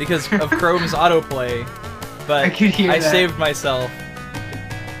because of Chrome's autoplay. But I could hear that. saved myself.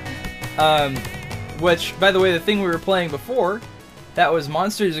 Which, by the way, the thing we were playing before, that was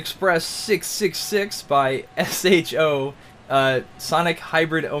Monsters Express 666 by SHO, Sonic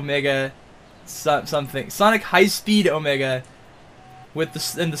Hybrid Omega, something. Sonic High Speed Omega,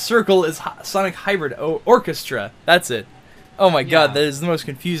 and the circle is Sonic Hybrid Orchestra. That's it. Oh my god, that is the most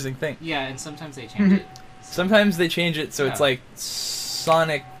confusing thing. Yeah, and sometimes they change it. Sometimes they change it so it's Yeah. like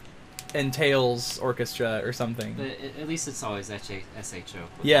Sonic and Tails Orchestra or something. But at least it's always SHO.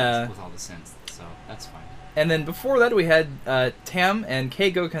 Yeah. With all the synths, so that's fine. And then before that we had Tam and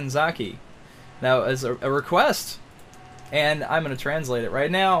Keigo Kanzaki. Now as a request, and I'm gonna translate it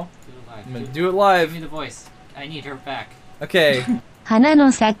right now. Do it live. I'm gonna Give do it live. me the voice. I need her back. Okay. 花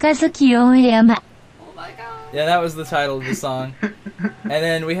の咲かず清山 Oh my god. Yeah, that was the title of the song. And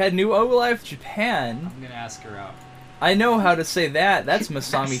then we had New Life Japan. I'm gonna ask her out. I know how to say that. That's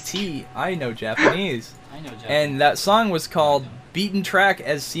Masami T. I know Japanese. I know Japanese. And that song was called Beaten Track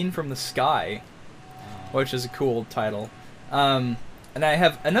as Seen from the Sky, which is a cool title. And I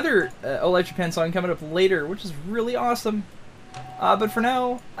have another Life Japan song coming up later, which is really awesome. But for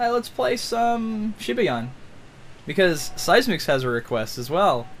now, let's play some Shibayan. Because cYsmix's has a request as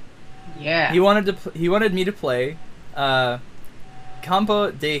well. Yeah. He wanted me to play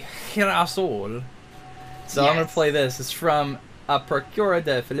Campo de Girasol. So I'm gonna Yes. play this. It's from A Procura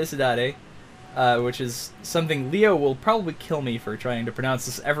de Felicidade, which is something Leo will probably kill me for trying to pronounce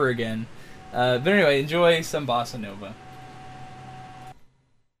this ever again. But anyway, enjoy some bossa nova.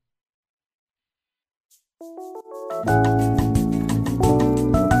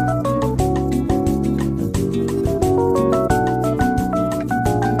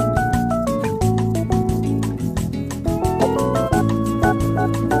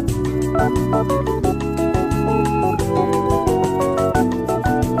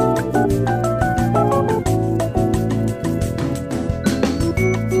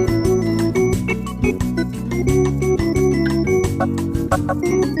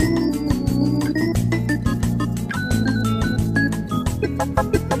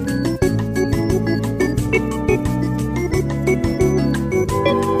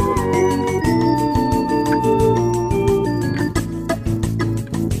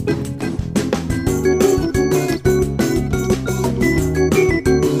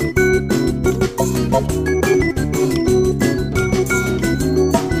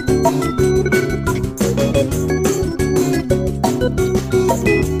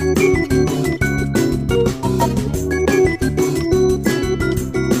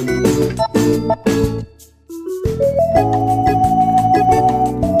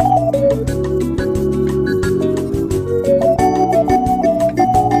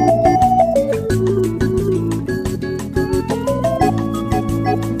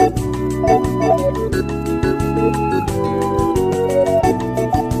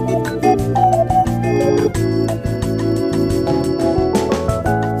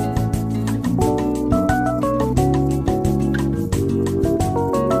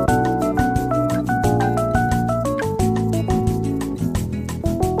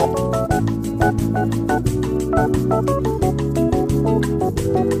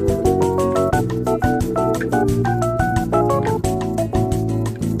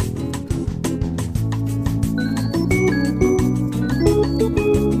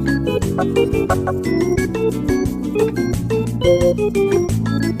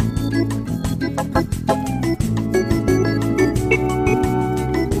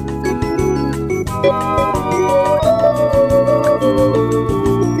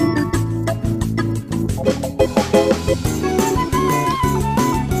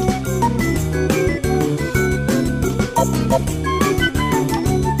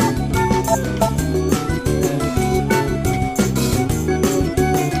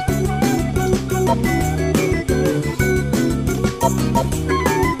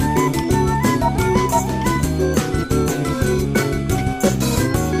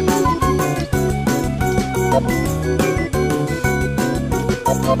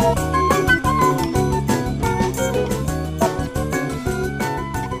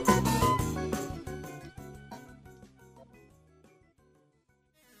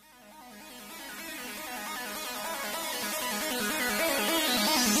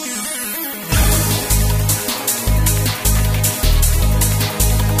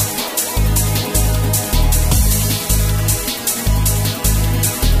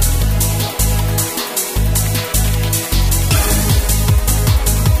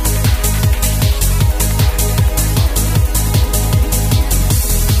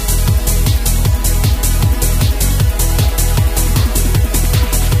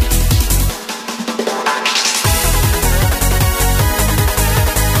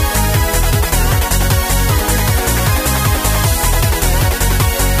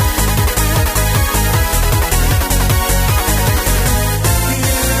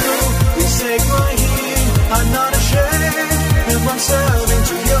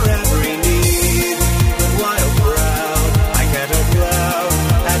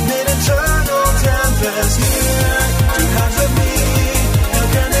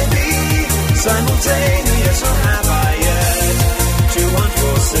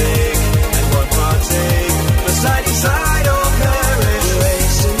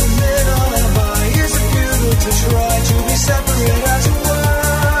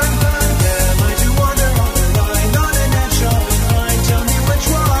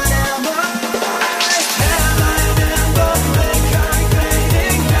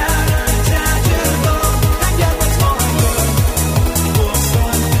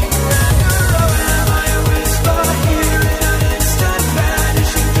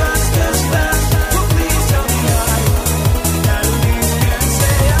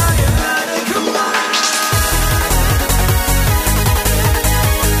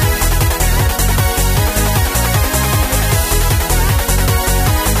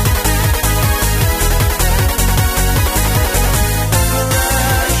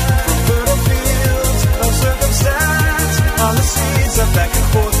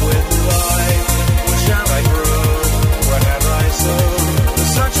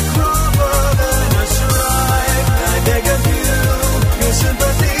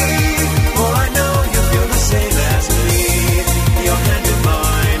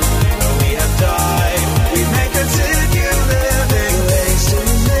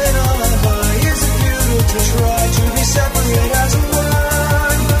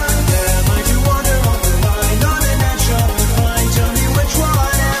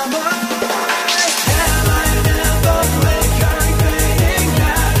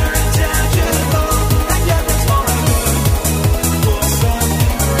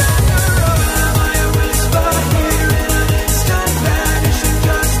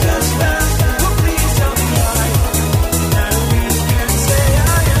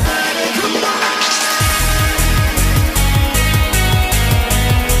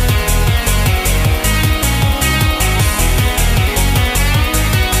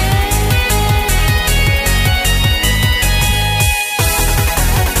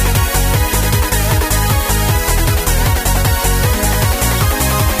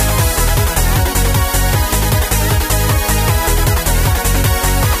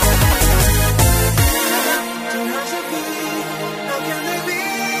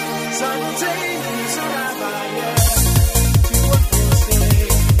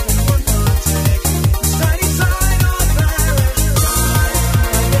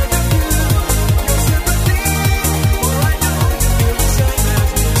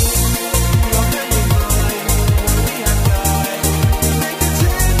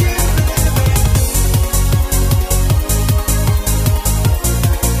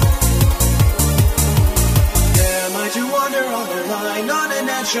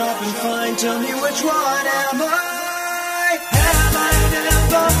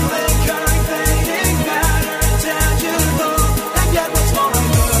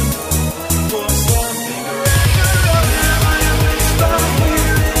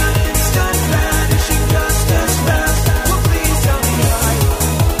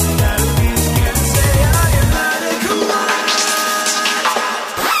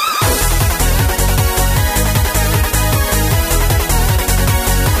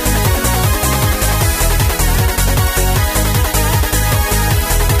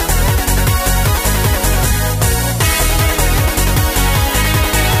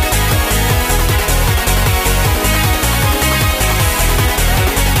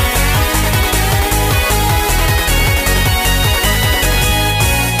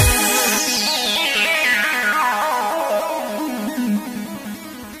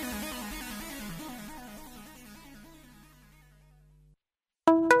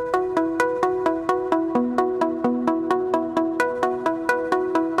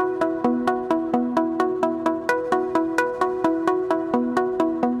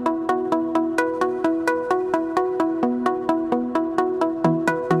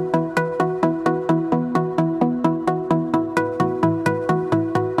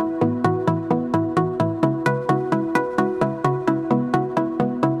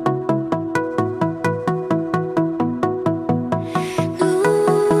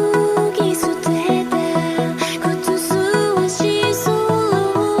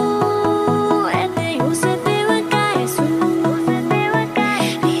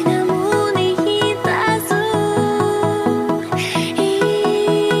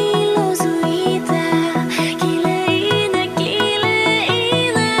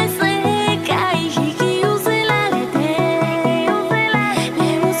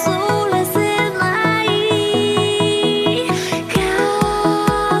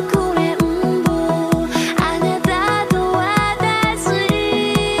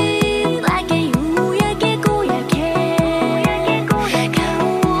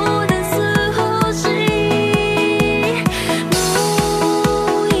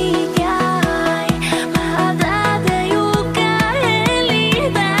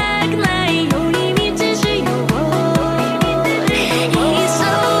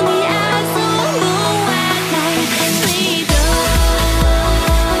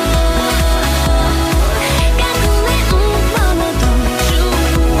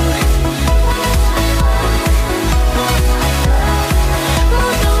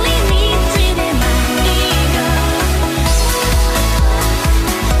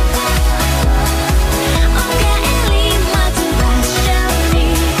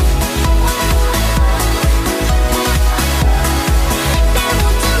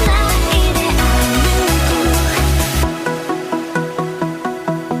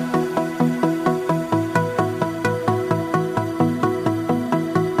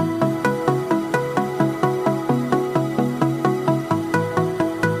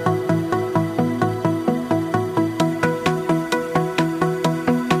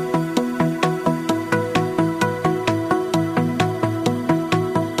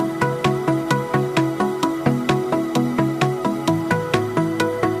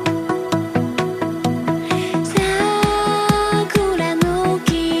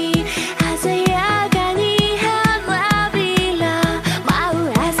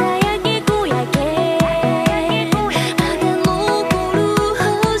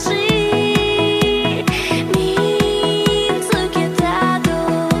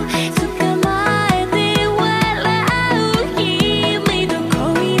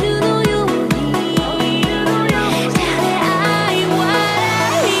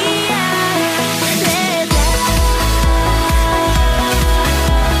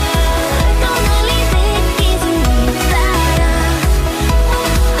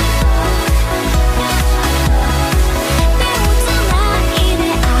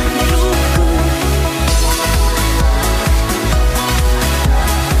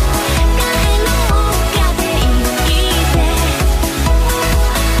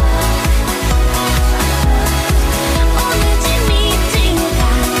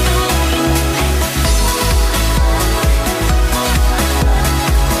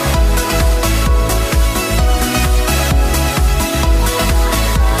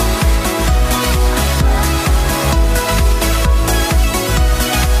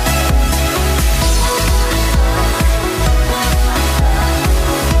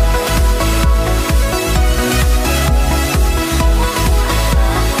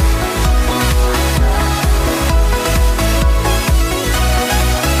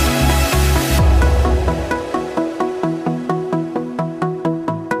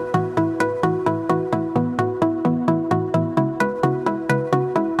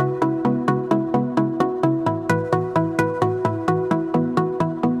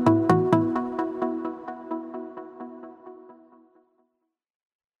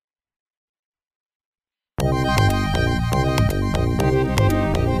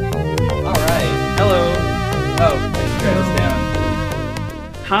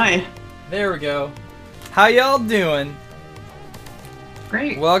 Hi. There we go. How y'all doing?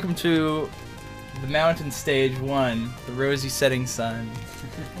 Great. Welcome to the Mountain Stage 1, the Rosy Setting Sun.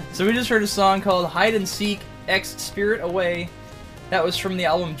 So we just heard a song called Hide and Seek X Spirit Away. That was from the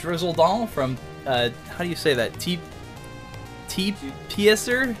album Drizzle Doll from, how do you say that?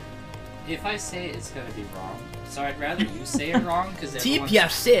 T-Piercer? If I say it, it's gonna be wrong. So I'd rather you say it wrong, because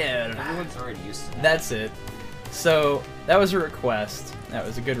T-Piercer! everyone's already used to that. That's it. So, that was a request. That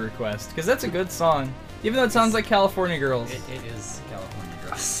was a good request. Because that's a good song. Even though it sounds like California Girls. It is California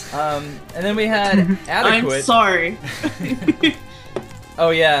Girls. And then we had Adequate. I'm sorry.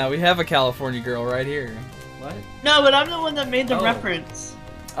 Oh yeah, we have a California Girl right here. What? No, but I'm the one that made the Oh. reference.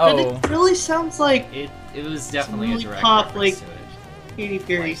 But Oh, it really sounds like It was definitely really a direct pop, reference like- to it. Katy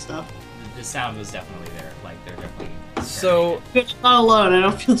Perry Like- stuff. The sound was definitely there. Like, they're definitely... so But I'm not alone, I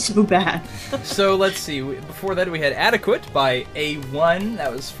don't feel so bad. let's see. Before that, we had Adequate by A1. That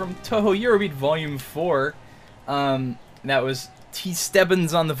was from Touhou Eurobeat Volume 4. That was T.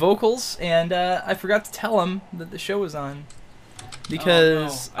 Stebbins on the vocals, and I forgot to tell him that the show was on.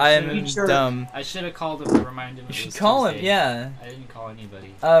 Because Oh, no. I I am should've- Sure. dumb. I should have called him to remind him You it should was call him, Tuesday. yeah. I didn't call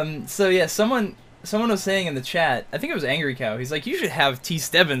anybody. So yeah, someone was saying in the chat, I think it was Angry Cow, he's like, you should have T.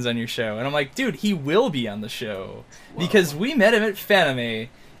 Stebbins on your show. And I'm like, dude, he will be on the show. Whoa. Because we met him at Fanime,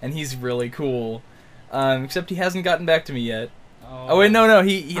 and he's really cool. Except he hasn't gotten back to me yet. Oh wait, no,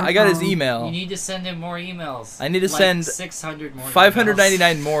 I got his Uh-oh. email. You need to send him more emails. I need to Like send 600 more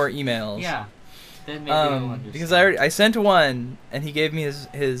 599 more emails. emails. Yeah. Then maybe he'll understand. Because I sent one, and he gave me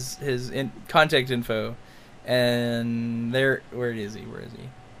his contact info. And where is he?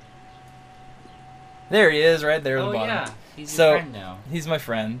 There he is, right there at Oh the bottom. yeah, he's So- your friend now. He's my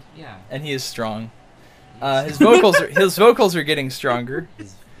friend, Yeah. and he is strong. His vocals are getting stronger.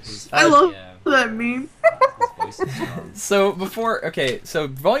 His I love yeah, that meme. his voice is strong. So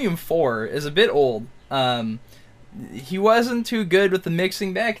Volume 4 is a bit old. He wasn't too good with the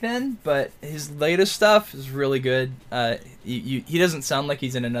mixing back then, but his latest stuff is really good. He doesn't sound like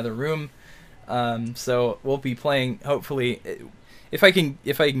he's in another room. So we'll be playing, hopefully, if I can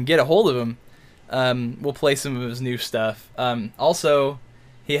get a hold of him, we'll play some of his new stuff. Also,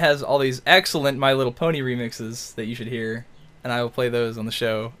 he has all these excellent My Little Pony remixes that you should hear, and I will play those on the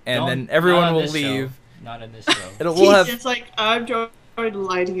show. And then Not everyone on will this leave. show. Not in this show. We'll have It's like, I'm trying to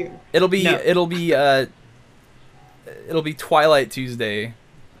lie to you. it'll be No. it'll be Twilight Tuesday.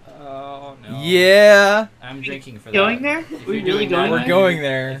 Oh no. Yeah, I'm drinking for that. Going there? If We you're really doing going that, we're there? going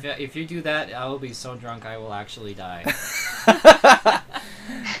there. If you do that, I will be so drunk I will actually die.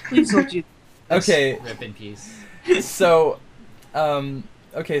 Please don't you. Okay, Rip in peace. so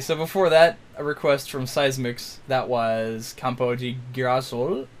before that, a request from cYsmix's, that was Campo de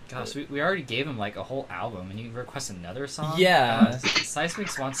Girasol. Gosh, we already gave him like a whole album, and you request another song? Yeah. God,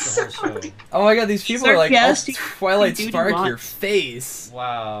 cYsmix wants the whole show. Oh my god, these people are like, oh, Sarcastic Twilight dude Spark wants. your face.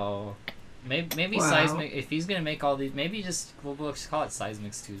 Wow. Maybe Wow. cYsmix, if he's gonna make all these, maybe we'll just call it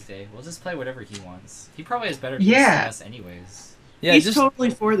cYsmix Tuesday. We'll just play whatever he wants. He probably has better taste Yeah. than us anyways. Yeah, He's just totally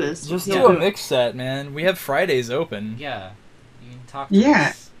for this. just Yeah. do a mix set, man. We have Fridays open. Yeah. You can talk to Yeah.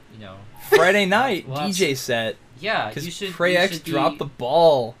 us, you know. Friday night We'll have DJ set. Yeah, Because you should. Prey you X should be, dropped the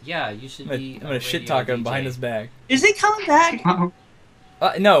ball. Yeah, you should I'm be. gonna shit talk him behind his back. Is he coming back? Oh,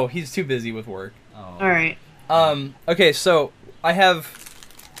 No, he's too busy with work. Oh. Alright. Okay, so I have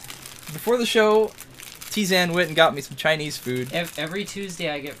before the show, Tizan went and got me some Chinese food. Every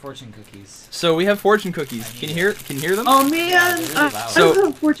Tuesday I get fortune cookies. So we have fortune cookies. Can you hear them? Oh Yeah, man, they're really loud. I So- don't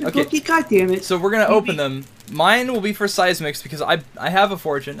have a fortune okay. cookie. God damn it. So we're gonna Maybe- open them. Mine will be for cYsmix because I have a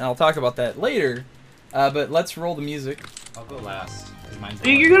fortune, and I'll talk about that later. But let's roll the music. I'll go last. 'Cause mine's the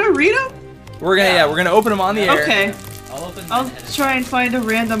You're one. gonna read them? We're gonna open them on the air. Okay. I'll open. I'll mine and try and find a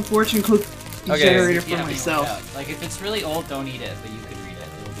random fortune cookie Okay. generator for yeah, myself. yeah. Like if it's really old, don't eat it, but you could read it.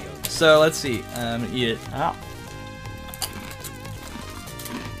 It'll be okay. So let's see. I'm gonna eat it. Ow.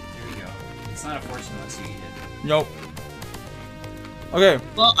 Here we go. It's not a fortune unless you eat it. Nope. Okay.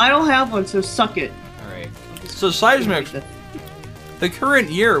 Well, I don't have one, so suck it. All right. So cYsmix, the current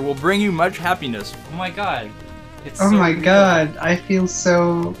year will bring you much happiness. Oh my god. It's oh so my real. god, I feel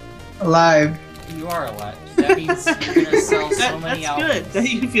so alive. You are alive. That means you're gonna sell so many That's albums. good that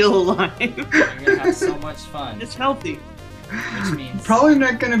you feel alive. You're gonna have so much fun. It's healthy. Which means. Probably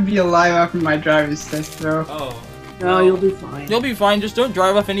not gonna be alive after my driver's test though. Oh. No, you'll be fine. You'll be fine. Just don't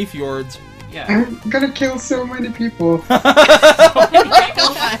drive off any fjords. Yeah. I'm gonna kill so many people. You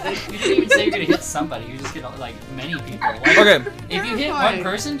didn't even say you're gonna hit somebody. You're just gonna like many people. Like, Okay. If you hit Fine. one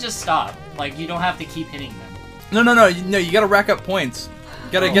person, just stop. Like you don't have to keep hitting them. No. You gotta rack up points.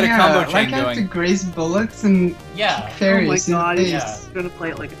 Gotta get a combo chain like I have going. to graze bullets and Yeah. fairies Oh my god, in he's face. Yeah. gonna play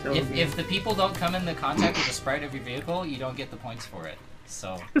it like a television. If the people don't come into contact with the sprite of your vehicle, you don't get the points for it.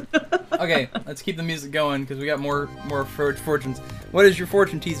 So Okay, let's keep the music going because we got more fortunes. What is your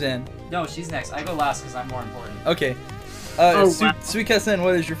fortune, Tizan? no, she's next. I go last because I'm more important. Okay. Oh, wow. Suika-sen,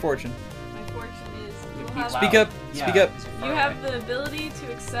 what is your fortune? My fortune is you Be have, Speak up. Yeah, Speak up. 'cause you're far you have away. the ability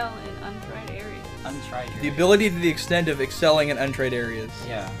to excel in untried areas. Untried The areas. ability to the extent of excelling in untried areas.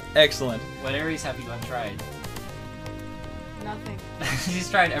 Yeah. Excellent. What areas have you untried? Nothing. She's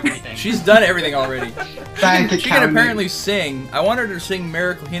tried everything. She's done everything already. Bank She can account. apparently sing. I wanted her to sing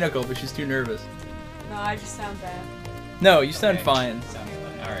Miracle Hinako, but she's too nervous. No, I just sound bad. No, you sound Okay. fine. Sounds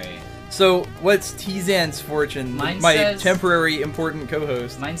good. Alright. So, what's Tizan's fortune? Mine My says- temporary important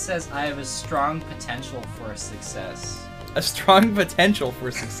co-host. Mine says I have a strong potential for success. A strong potential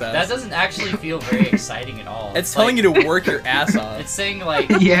for success. That doesn't actually feel very exciting at all. It's telling you to work your ass off. It's saying like,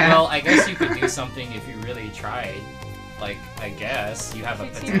 Yeah. well, I guess you could do something if you really tried. Like, I guess you have a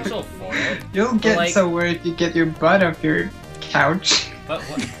potential for it. You'll get like- somewhere if you get your butt off your couch. But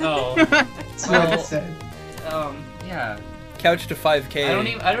what? Oh, That's what Well- it said. yeah. Couch to 5k. I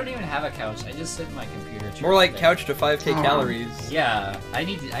don't even have a couch. I just sit in my computer. More like all day. couch to 5k Aw. calories. Yeah, I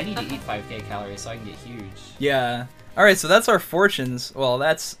need to eat 5k calories so I can get huge. Yeah. Alright, so that's our fortunes. Well,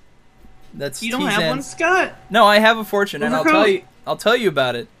 that's You don't have one, Tizan's. Scott? No, I have a fortune, and Overcoat. I'll tell you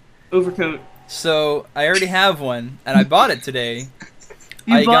about it. Overcoat. So, I already have one, and I bought it today.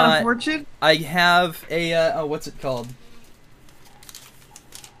 You I bought got- a fortune? I have a, what's it called?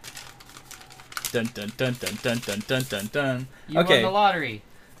 Dun dun dun dun dun dun dun dun dun. You Okay. won the lottery.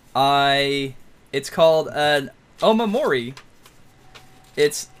 It's called an Omamori.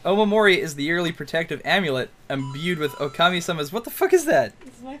 Omamori is the yearly protective amulet imbued with Okami-sama's. What the fuck is that?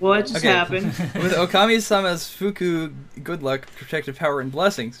 This is my What just Okay. happened? With Okami-sama's Fuku, good luck, protective power, and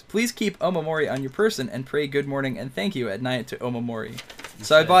blessings. Please keep Omamori on your person and pray good morning and thank you at night to Omamori.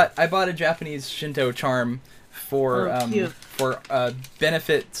 So I bought a Japanese Shinto charm for Oh, cute.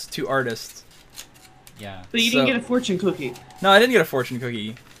 benefits to artists. Yeah, But you So- didn't get a fortune cookie. No, I didn't get a fortune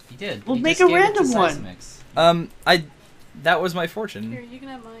cookie. you did. Well, You make just a gave it to random one. cYsmix's. That was my Here, fortune. you can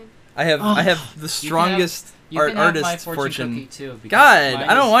have mine. I have Oh. the You can have- strongest You can have my artist fortune fortune. cookie too. because God, mine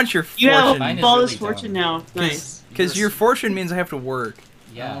I don't is- want your You have Mine fortune. is flawless really fortune dumb. now. Nice. Because your fortune means I have to work.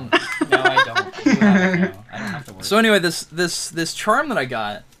 Yeah. No, I don't. You have it now. I don't have to work. So anyway, this charm that I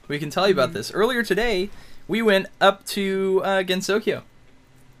got, we can tell you about this. Earlier today, we went up to Gensokyo.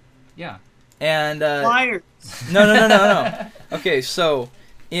 yeah. And Liar. no. Okay, so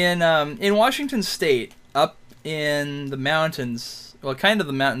in Washington State, up in the mountains, well, kind of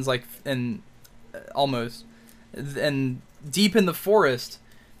the mountains, like almost, and deep in the forest,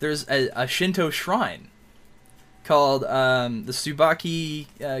 there's a Shinto shrine called the Tsubaki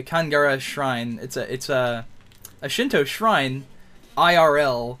Kangara Shrine. It's a Shinto shrine,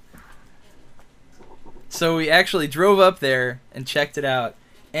 IRL. So we actually drove up there and checked it out.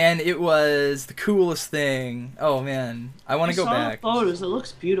 And it was the coolest thing. Oh man, I want to go saw back. The photos. It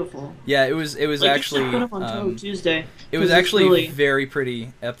looks beautiful. Yeah, it was Like, you should actually put up on Touhou Tuesday. it was 'cause it's actually really- very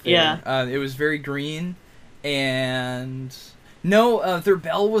pretty up there. Yeah. It was very green, and no, their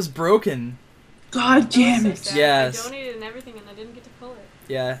bell was broken. God damn That was it. so sad. Yes. I donated and everything, and I didn't get to pull it.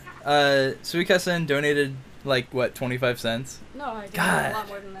 Yeah. Suika-sen donated like what, 25 cents? No, I donated God. a lot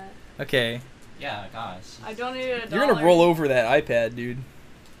more than that. Okay. Yeah. Gosh. I donated $1. You're gonna roll over that iPad, dude.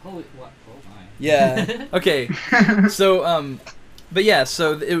 Holy what? Oh my. Yeah. Okay. So, but yeah,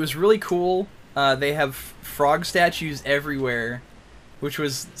 so it was really cool. They have frog statues everywhere, which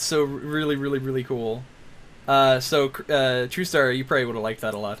was so really cool. True Star, you probably would have liked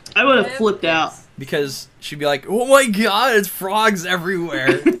that a lot. I would have flipped out. Because she'd be like, oh my god, it's frogs everywhere.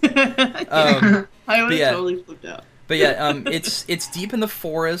 I would have yeah. totally flipped out. But yeah, it's deep in the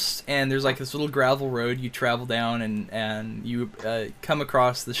forest, and there's like this little gravel road you travel down, and you come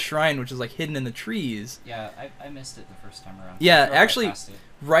across the shrine, which is like hidden in the trees. Yeah, I missed it the first time around. Yeah, I drove right actually, past it.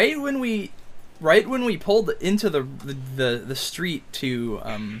 right when we pulled into the street to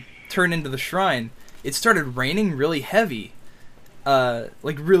turn into the shrine, it started raining really heavy,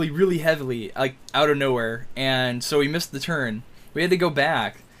 like really heavily, like out of nowhere, and so we missed the turn. We had to go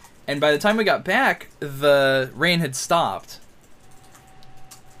back, and by the time we got back, the rain had stopped.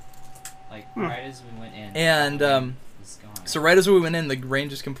 Like right as we went in. And it's gone. so right as we went in, the rain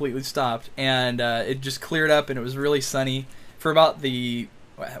just completely stopped, and it just cleared up, and it was really sunny for about the.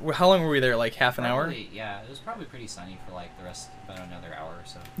 How long were we there? Like half an hour? Probably- Yeah, it was probably pretty sunny for like the rest, about another hour or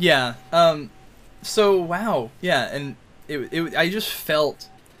so. Yeah. So wow. Yeah, and it I just felt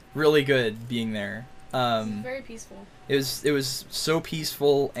really good being there. It's very peaceful. It was so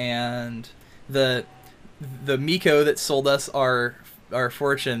peaceful, and the Miko that sold us our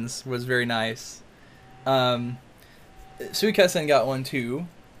fortunes was very nice. Suika-san got one too,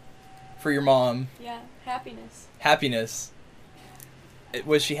 for your mom. Yeah, happiness. Happiness.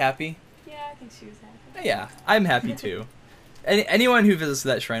 Was she happy? Yeah, I think she was happy. Yeah, I'm happy too. Anyone who visits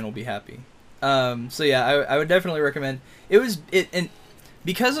that shrine will be happy. So yeah, I would definitely recommend. And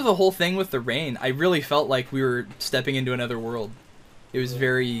because of the whole thing with the rain, I really felt like we were stepping into another world. It was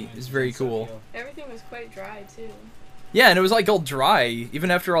very cool. Everything was quite dry too. Yeah, and it was like all dry even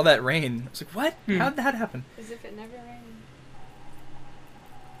after all that rain. I was like, what? How did that happen? As if it never rained.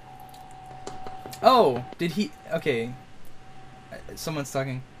 Oh, did he? Okay. Someone's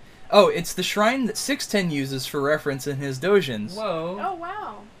talking. Oh, it's the shrine that 610 uses for reference in his dojins. Whoa. Oh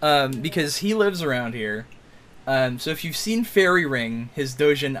wow. Because he lives around here. So if you've seen Fairy Ring, his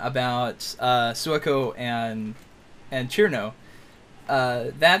dojin about Sueko and Chirno,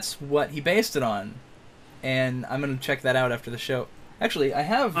 that's what he based it on. And I'm going to check that out after the show. Actually, I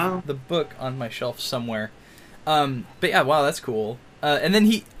have the book on my shelf somewhere. But yeah, wow, that's cool. And then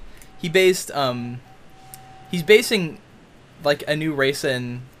he based, he's basing like a new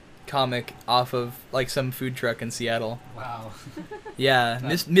Racing comic off of like some food truck in Seattle. Wow. Yeah,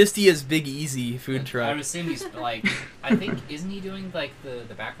 Misty's Big Easy food truck. I would assume he's like, I think, isn't he doing like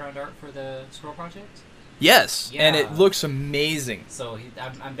the background art for the Scroll Project? Yes, Yeah. and it looks amazing. So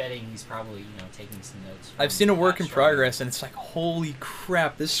I'm betting he's probably taking some notes. I've seen a work in progress, and it's like, holy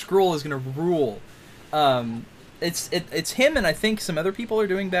crap, this scroll is gonna rule. It's him, and I think some other people are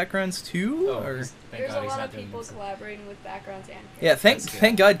doing backgrounds too. Oh, or There's a lot of people collaborating with backgrounds and yeah, characters.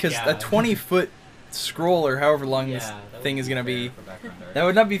 thank God, because Yeah. a 20-foot scroll or however long this that thing would is gonna fair be. for background art. That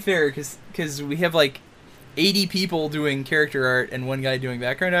would not be fair, because we have like 80 people doing character art and one guy doing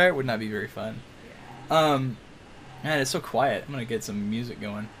background art would not be very fun. Man, it's so quiet. I'm gonna get some music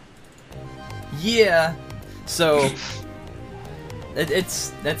going. Yeah. So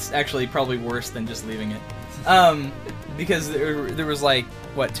that's actually probably worse than just leaving it. Because there was like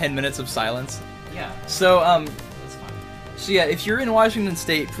what 10 minutes of silence. Yeah, So that's fine. so yeah, if you're in Washington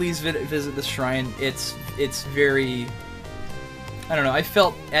State, please visit the shrine. It's very, I don't know, I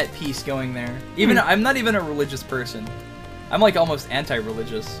felt at peace going there. Even I'm not even a religious person. I'm like almost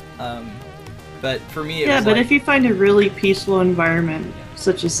anti-religious. But for me, it Yeah, was but like, if you find a really peaceful environment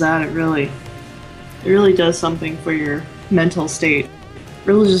such as that, it really does something for your mental state,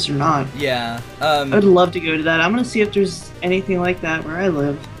 religious or not. yeah. I would love to go to that. I'm gonna see if there's anything like that where I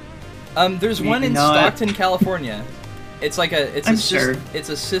live. There's one in Maybe not. Stockton, California. It's like I'm sure. It's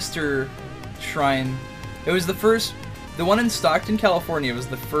a sister shrine. It was the one in Stockton, California was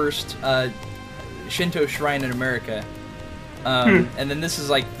the first Shinto shrine in America. And then this is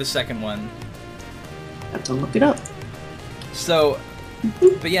like the second one. Have to look it up. So,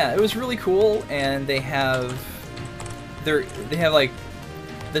 but yeah, it was really cool, and they have like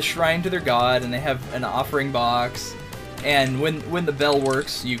the shrine to their god, and they have an offering box, and when the bell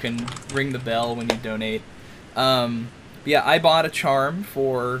works, you can ring the bell when you donate. Yeah, I bought a charm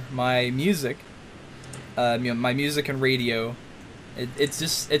for my music, my music and radio. It's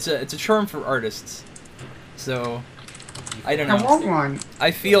a charm for artists. So I don't I know. want one.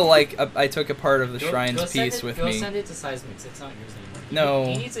 I feel like I took a part of the shrine's Go send piece it, with go me. send it to cYsmix's. It's not yours anymore. No.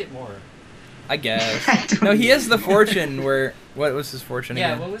 He needs it more. I guess. I don't No, he has the know. fortune where. What was his fortune Yeah,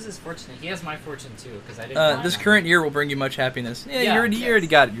 again? what was his fortune? He has my fortune too, because I didn't. buy This mine. current year will bring you much happiness. Yeah, Yeah, you already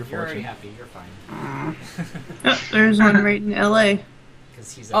got your You're already fortune. happy. You're fine. Aw. Oh, there's one right in LA.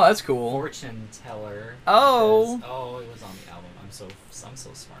 Because he's a Oh, that's cool. fortune teller. Oh. because- oh, it was on the album. I'm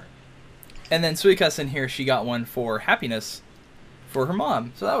so smart. And then Suika's in here. She got one for happiness, for her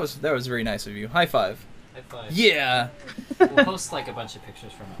mom. So that was very nice of you. High five. High five. Yeah. We'll post like a bunch of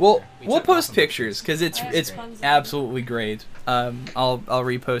pictures from it. We'll later. We we'll took post awesome pictures because it's That's it's tons of absolutely great. I'll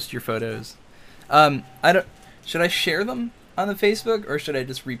repost your photos. I don't. Should I share them on the Facebook or should I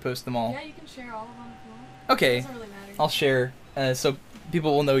just repost them all? Yeah, you can share all of them if you want. Okay. It doesn't really matter. I'll share so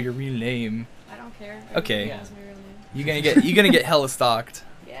people will know your real name. I don't care. Okay. Everybody knows my real name. You're gonna get hella stalked.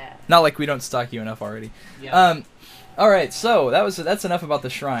 Yeah. Not like we don't stalk you enough already. Yeah. All right, so that's enough about the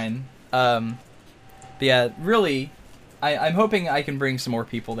shrine. But yeah, really, I'm hoping I can bring some more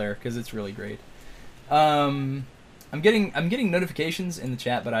people there because it's really great. I'm getting notifications in the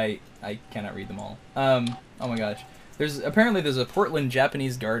chat, but I cannot read them all. Oh my gosh, there's a Portland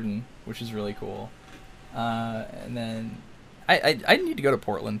Japanese garden, which is really cool. And then I need to go to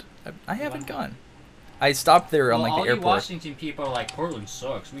Portland. I haven't gone. I stopped there on well, like all the you airport. Washington people are like, Portland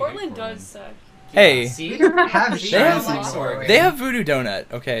sucks. We hate Portland does suck. Hey. See? We don't have See? They have- That's the story. They have Voodoo Donut,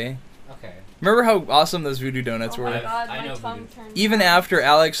 okay. Okay. Remember how awesome those voodoo donuts Oh were? my god, I my know tongue voodoo. turned Even black. after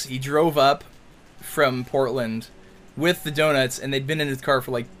Alex, he drove up from Portland with the donuts, and they'd been in his car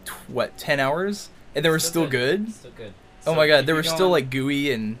for like, 10 hours? And they were still good? Still good. Oh So my god, if they you're were still going- like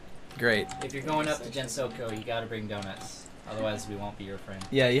gooey and great. If you're going up to Jensoko, you gotta bring donuts. Otherwise, we won't be your friend.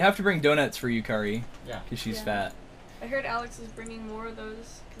 Yeah, you have to bring donuts for Yukari, Yeah. because she's Yeah. fat. I heard Alex is bringing more of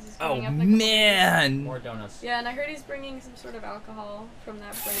those because he's Oh coming up in a couple man! More donuts. days. Yeah, and I heard he's bringing some sort of alcohol from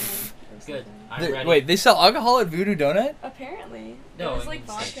that brand or something. Good. I'm ready. Wait, they sell alcohol at Voodoo Donut? Apparently, No, it was I like mean,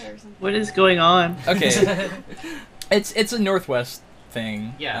 vodka like- or something. What is going on? Okay, it's a Northwest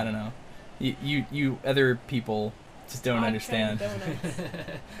thing. Yeah. I don't know. You other people just don't Vodka understand. and donuts.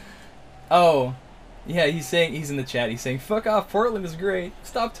 Oh, yeah, he's in the chat. He's saying, "Fuck off, Portland is great.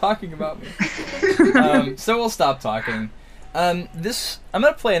 Stop talking about me." So we'll stop talking. I'm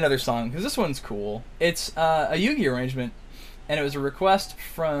gonna play another song because this one's cool. It's a Yugi arrangement, and it was a request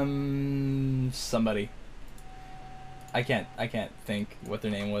from somebody. I can't think what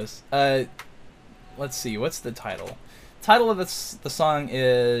their name was. Let's see, what's the title? Title of the song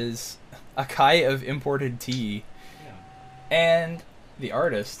is "Akai of Imported Tea," and the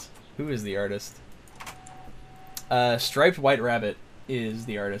artist. Who is the artist? Striped White Rabbit is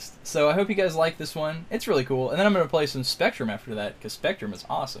the artist. So I hope you guys like this one. It's really cool. And then I'm going to play some Spectrum after that, because Spectrum is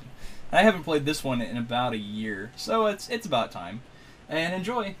awesome. And I haven't played this one in about a year, so it's about time. And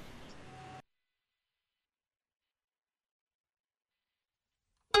enjoy!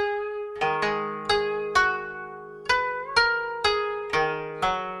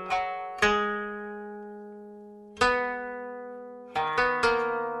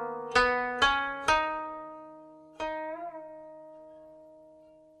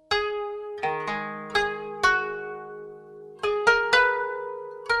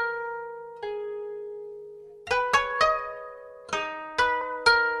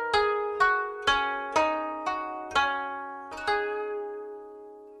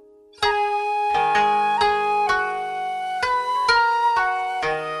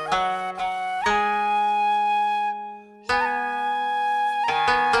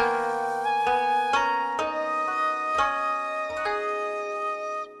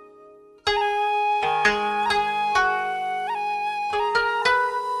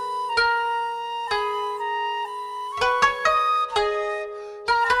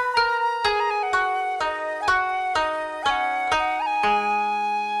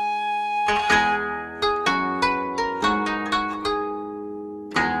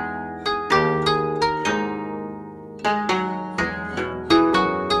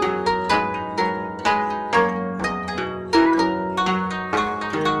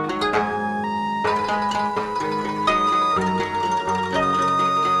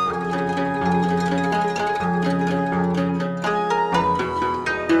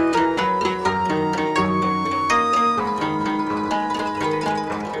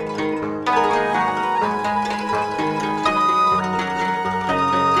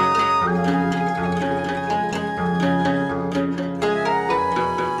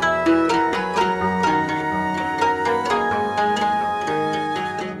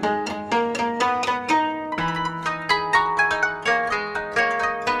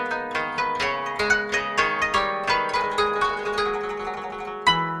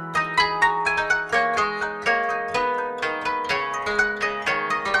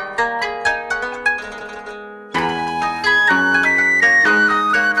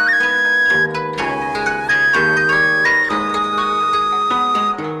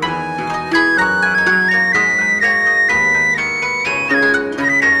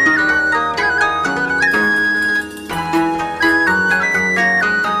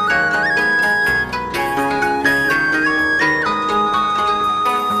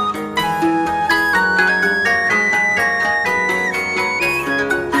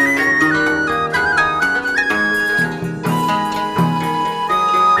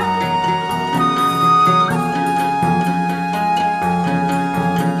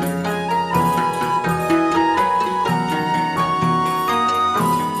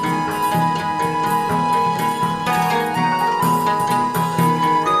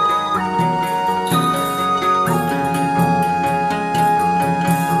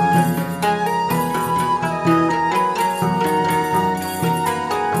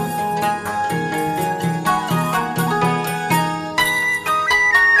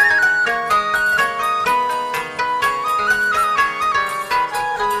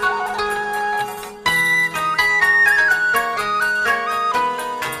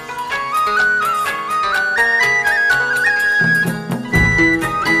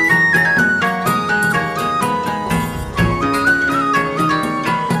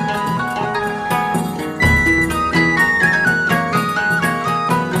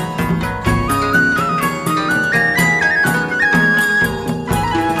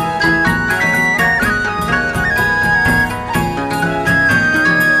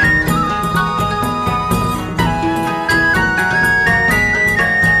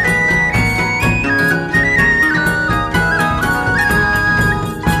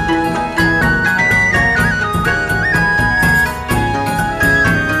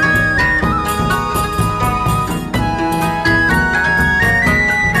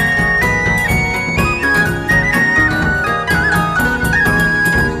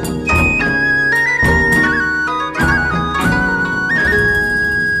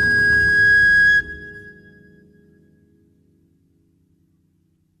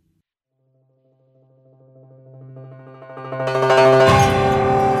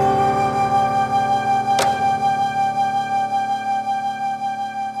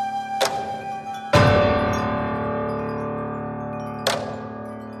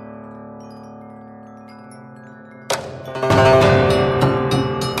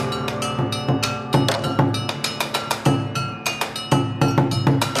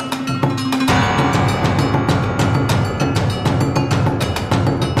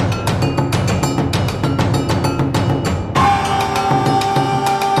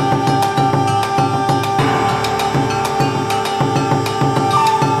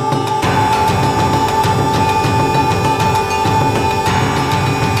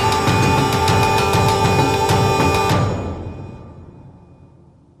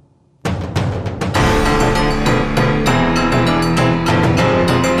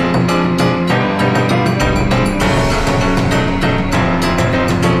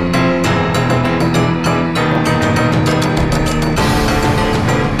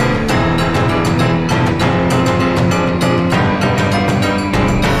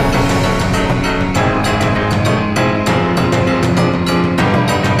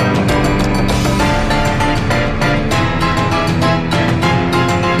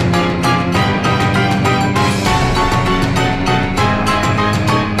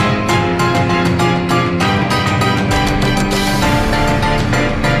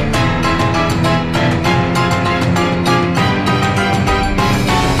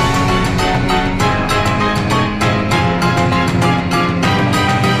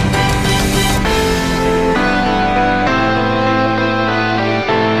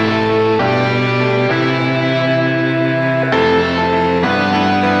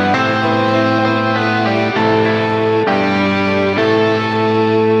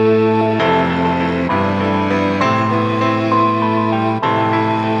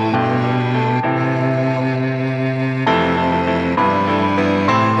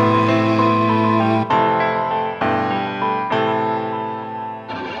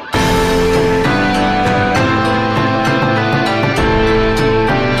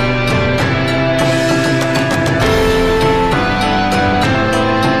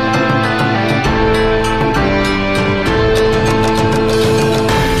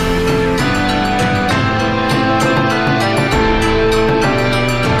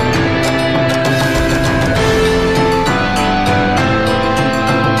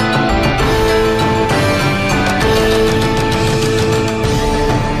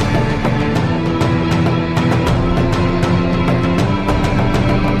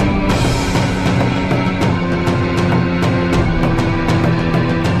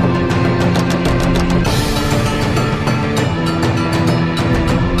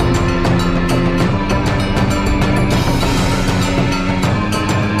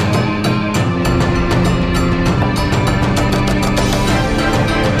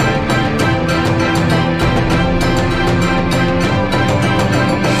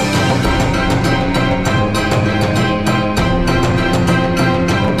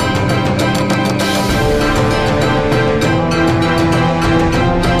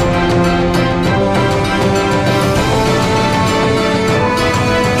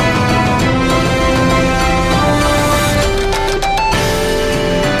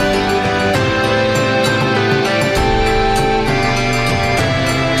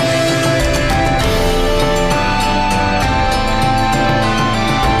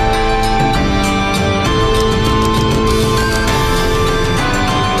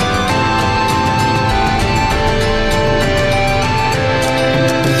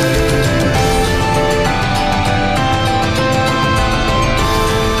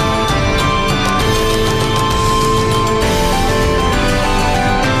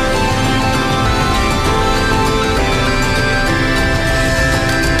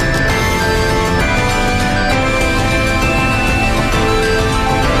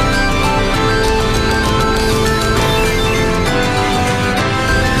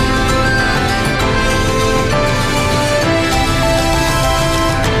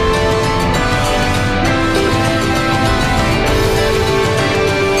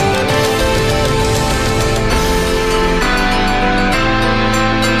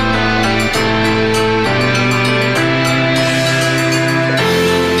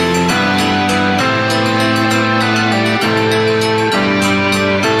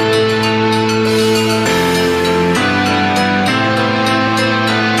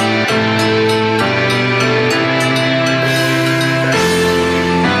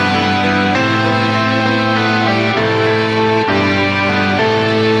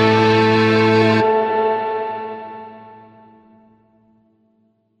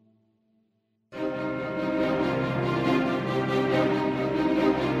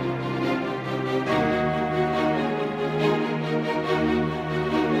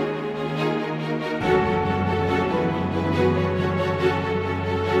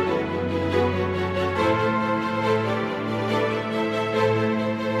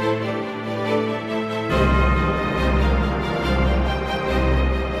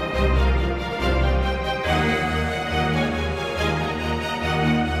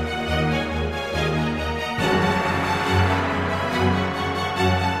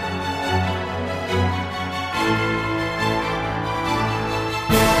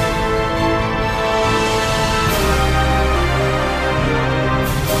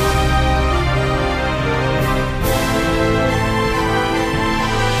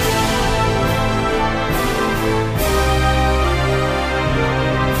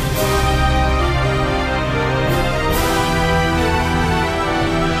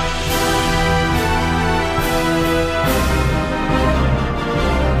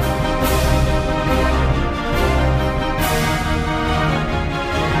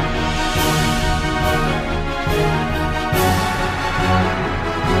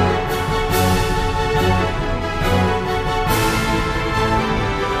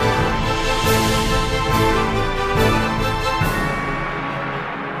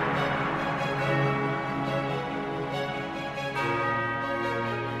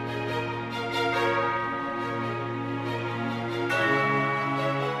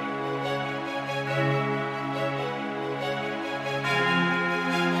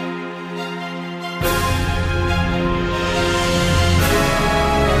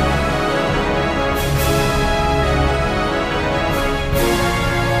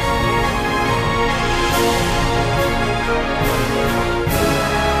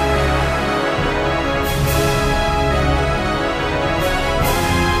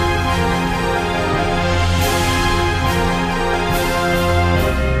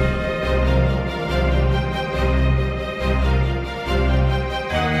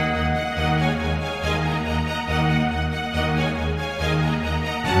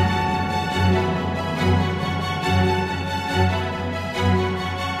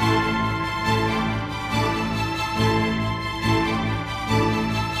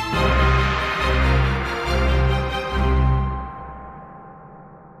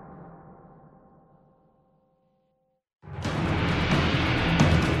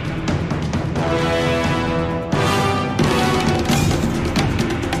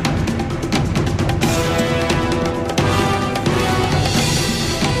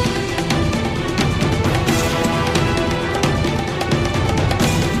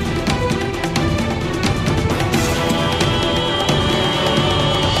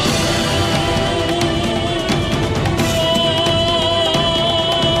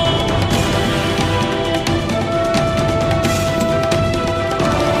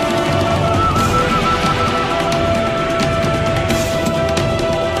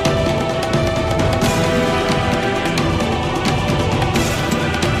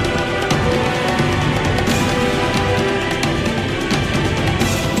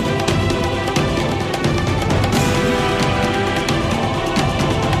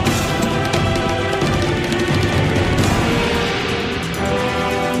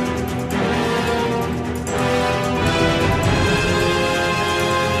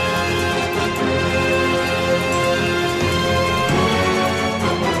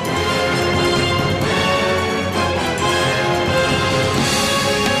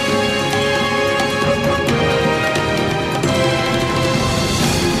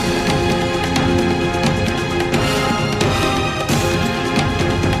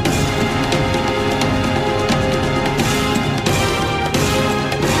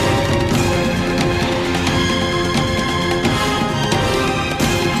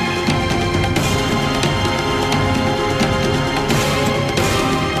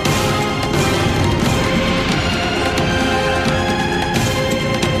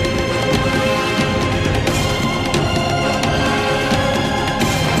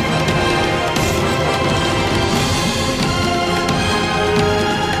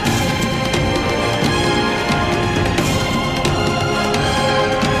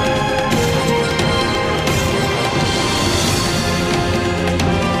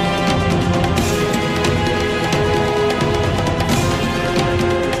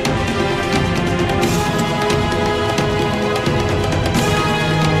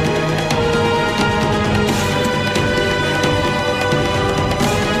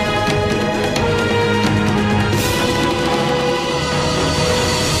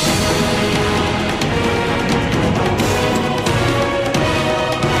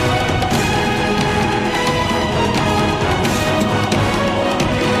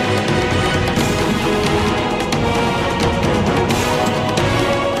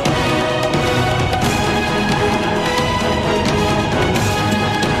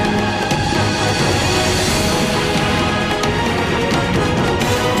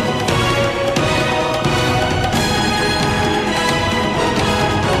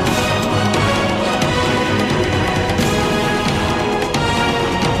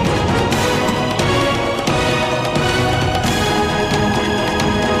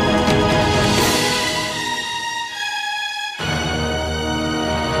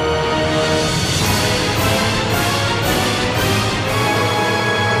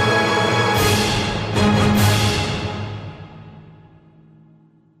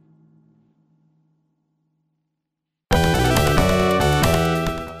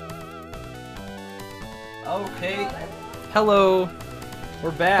 Hello.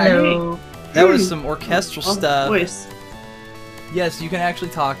 We're back. Hello. That was some orchestral Oh, stuff. voice. Yes, you can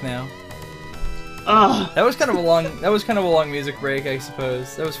actually talk now. Oh, That was kind of a long music break, I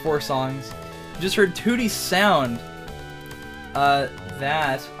suppose. That was 4 songs. You just heard Tootie's sound.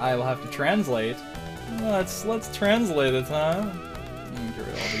 That I will have to translate. Let's translate it, huh? Get rid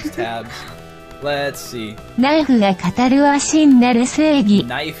of all these tabs. Let's see. ナイフが語るは真なる正義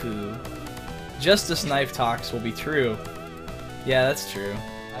Knifeu. Justice knife talks will be true. Yeah, that's true.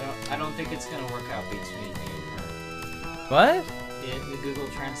 I don't think it's gonna work out between you and her. What? The Google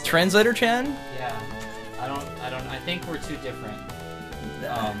Translate. Translator Chan? Yeah. I think we're too different.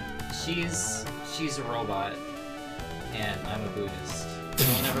 She's a robot, and I'm a Buddhist.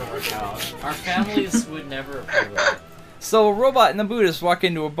 It'll never work out. Our families would never approve of it. So a robot and a Buddhist walk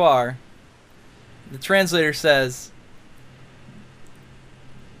into a bar. The translator says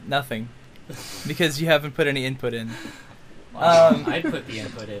nothing because you haven't put any input in. I'd put the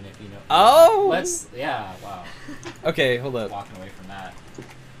input in if you know. Oh! Wow. Okay, hold up. Walking away from that.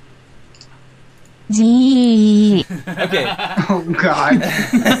 じー Okay. Oh God.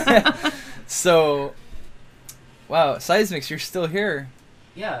 So, wow, cYsmix's, you're still here.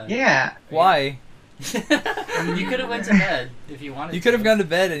 Yeah. Yeah. Why? You could have went to bed if you wanted. You could have gone to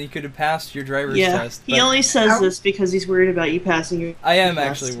bed and you could have passed your driver's yeah. test. He but only says How- this because he's worried about you passing your. I am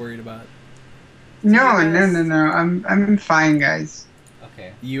test. actually worried about it. No, You guys- no. I'm fine, guys.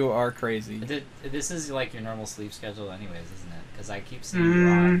 Okay. You are crazy. This is like your normal sleep schedule, anyways, isn't it? Because I keep seeing you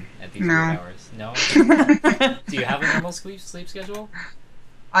on at these no. weird hours. No. Do you have a normal sleep schedule?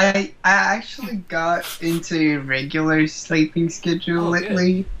 I actually got into a regular sleeping schedule Oh, good.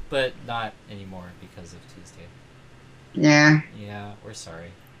 lately. But not anymore because of Tuesday. Yeah. Yeah, we're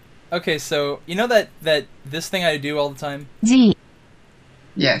sorry. Okay, so you know that this thing I do all the time? じ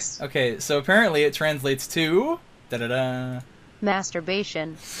Yes. Okay, so apparently it translates to da da da.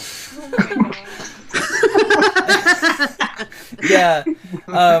 Masturbation. Oh my god. Yeah.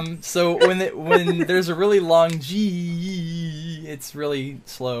 So when there's a really long G, it's really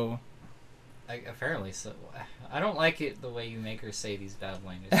slow. Apparently so. I don't like it the way you make her say these bad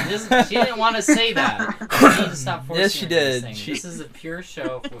languages. She didn't want to say that. You need to stop forcing Yes, she her to this did. thing. This is a pure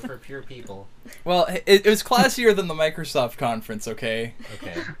show for pure people. Well, it was classier than the Microsoft conference. Okay.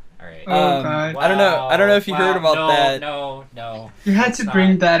 Okay. All right. Oh, God. I don't know if you heard about no, that. No. You had That's to not-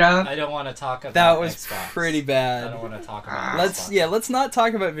 bring that up. I don't want to talk about That was Xbox. pretty I bad. don't want to talk about Xbox. Let's not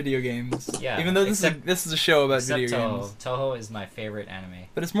talk about video games. Yeah, Even though this is a show about Except video Touhou. games, Touhou is my favorite anime.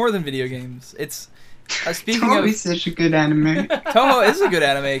 but it's more than video games. It's speaking Touhou of is such a good anime. Touhou is a good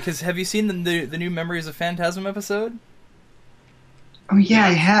anime because have you seen the new Memories of Phantasm episode? Oh yeah,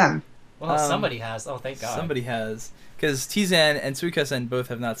 I have. Well, somebody has. Oh, thank God. Somebody has because Tizan and cYsmix's both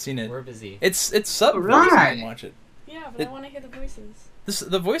have not seen it. We're busy. It's sub. Right. You can watch it. Yeah, but I want to hear the voices.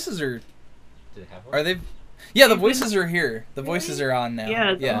 The voices are. Did it have one? Are they? Yeah, the voices are here. The voices are on now.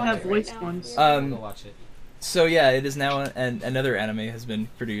 Yeah, they yeah. all have Okay. voice Right now. ones. Yeah. We'll go watch it. So yeah, it is now another anime has been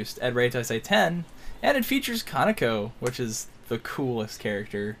produced at Reitasei 10, and it features Kaneko, which is the coolest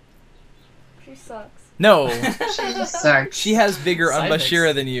character. She sucks. No, She sucks. she has bigger Side Unbashira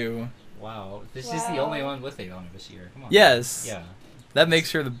mix. than you. Wow. This is the Wow. only one with a young Bashir. Come on. Yes. Yeah, That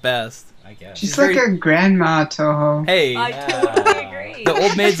makes her the best. I guess. She's She's like very- a grandma Touhou. Hey, I totally agree. the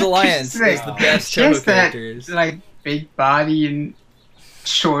Old Maids Alliance She's is like- the best She has Touhou that characters. like big body and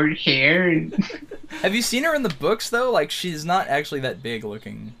short hair and Have you seen her in the books though? Like she's not actually that big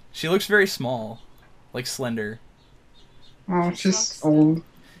looking. She looks very small, like slender. oh, she's old.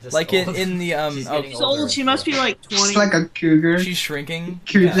 Just Like old. in the She's oh, getting She's old. She must be like 20. She's like a cougar. she's shrinking.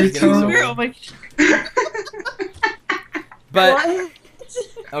 Cougar Yeah, she's getting Touhou. so Oh old. my. But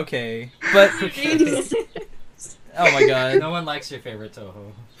okay, but oh my god, No one likes your favorite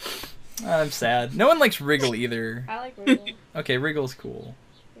Touhou. I'm sad. No one likes Wriggle either. I like Wiggle. Okay, Wriggle's cool.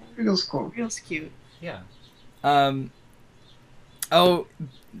 Wriggle's cool. Real cute. Yeah. Oh,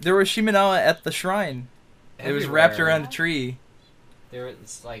 there was Shimenawa at the shrine. It was wrapped Everywhere. around a tree. There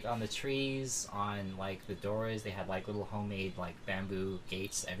was like on the trees, on like the doors, they had like little homemade like bamboo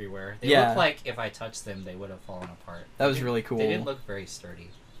gates everywhere. They Yeah. looked like if I touched them, they would have fallen apart. That was They- really cool. They didn't look very sturdy.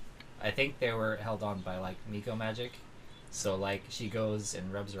 I think they were held on by like Miko magic. So like she goes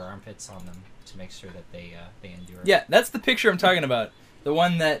and rubs her armpits on them to make sure that they endure. Yeah, that's the picture I'm talking about. The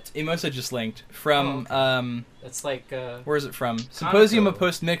one that Emosa just linked from It's like where is it from? Symposium of Kaneko.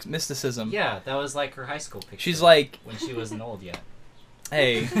 Post Mysticism. yeah, that was like her high school picture. She's like, when she wasn't old yet.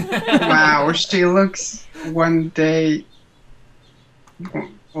 hey, Wow, she looks one day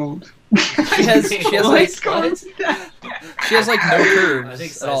old. she has like What? she has like no I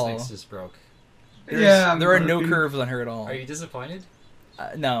think curves at all. cYsmix's just broke. Yeah, I'm there are no broken. curves on her at all. Are you disappointed?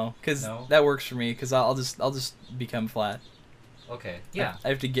 No, because No? that works for me. Because I'll just become flat. Okay. Yeah. I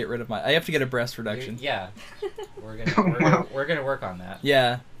have to get rid of I have to get a breast reduction. Yeah. We're Oh, gonna wow. we're gonna work on that.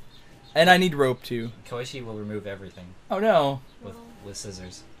 Yeah, and I need rope too. Koichi will remove everything Oh no. with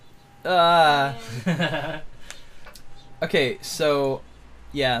scissors. Ah. And Okay, so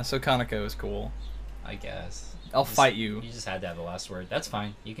yeah, so Kaneko is cool. I guess. I'll fight you. You just had to have the last word. That's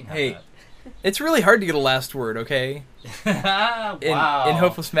fine. You can have Hey, it's really hard to get a last word, okay? that. In, Wow. in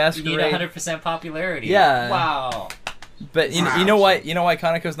Hopeless You need Masquerade. 100% popularity. Yeah. Wow. But you Wow. know why? You know why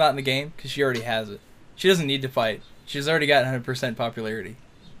Kaneko's not in the game? Because she already has it. She doesn't need to fight. She's already got 100% popularity.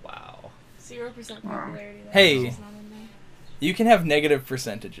 Wow. 0% popularity. Though, Hey. she's not in You can have negative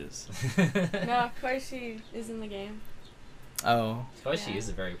percentages. there. No, Koichi is in the game. Oh, Koichi Yeah. is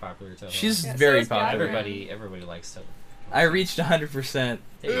a very popular Touhou. she's Yeah, so very is Gabriel. popular. Everybody likes Touhou. I reached 100%.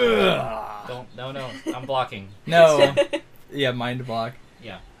 There you go. Ugh. No. I'm blocking. No. Yeah, mind block.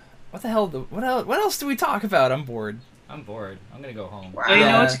 Yeah. What the hell? What else do we talk about? I'm bored. I'm bored. I'm gonna go home. Wow. Oh, you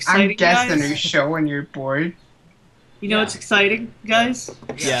know what's Yeah. exciting, I'm guest on guys? your show when you're bored. You know Yeah. what's exciting, guys?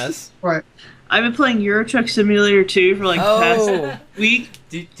 Yes. What? I've been playing Euro Truck Simulator 2 for like the past Oh. week.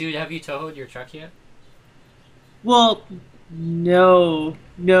 Dude, have you Touhou'd your truck yet? Well, no,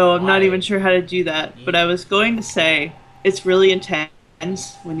 I'm Why? not even sure how to do that. But I was going to say it's really intense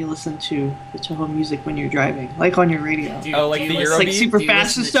when you listen to the Touhou music when you're driving, like on your radio. Dude, Oh, like do the you It's Euro like beat? super do you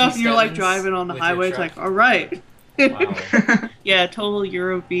fast listen and to stuff, and you're like 2.7s driving on the with your highway. It's truck? like, all right. Wow. Yeah, total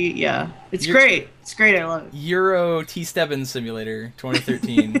Eurobeat. Yeah, it's You're- great. It's great. I love it. Euro T Stebbins Simulator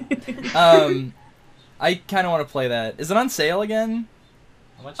 2013. I kind of want to play that. Is it on sale again?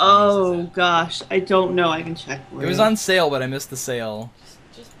 How much money Oh is it? gosh, I don't know. I can check. For It was you. on sale, but I missed the sale.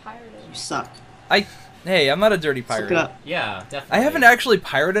 Just pirate You it. suck. Hey, I'm not a dirty Let's look pirate. it up. Yeah, definitely. I haven't actually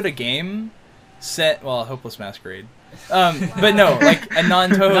pirated a game Hopeless Masquerade. But no, like a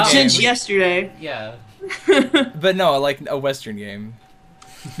non-Touhou No. game. Since yesterday. Yeah. But no, like a Western game.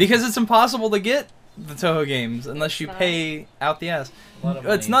 Because it's impossible to get the Touhou games unless you It's not. pay out the ass. A lot of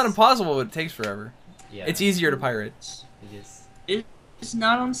It's money. not impossible, but it takes forever. Yeah. It's easier to pirate. It is. It's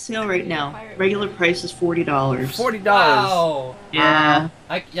not on sale right now. Pirate. Regular price is $40. $40. Wow. Yeah.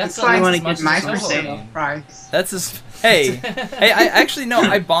 That's It's almost like wanna as much get as my a Touhou percent game. price. That's just hey. I actually no,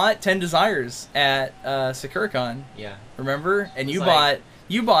 I bought 10 Desires at SakuraCon, Yeah. remember? And It's you like- bought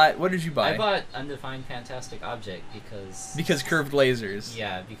what did you buy? I bought Undefined Fantastic Object because Curved lasers.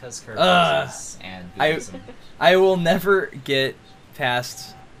 yeah, because curve Ugh. lasers and I- Buddhism. I will never get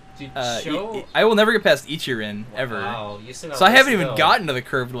past Dude, I will never get past Ichirin ever. Wow, you still got So I ways haven't to even go. gotten to the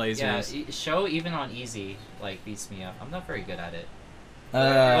curved Yeah, lasers. show even on easy like beats me up. I'm not very good at it.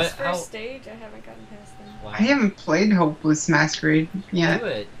 Uh, This But how- first stage, I haven't gotten past them. Wow. I haven't played Hopeless Masquerade yet. Do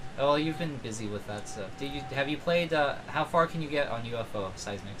it. Oh, you've been busy with that stuff. Have you played? How far can you get on UFO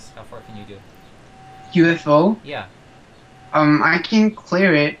cYsmix's? How far can you do? UFO? Yeah, I can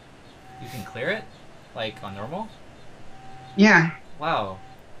clear it. you can clear it, like on normal. Yeah. Wow.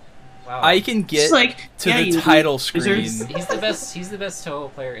 Wow. I can get It's like to yeah, the you title losers. screen. He's the best. He's the best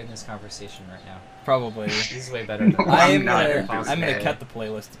Touhou player in this conversation right now. Probably. He's way better than No, I'm not gonna interested. I'm gonna cut the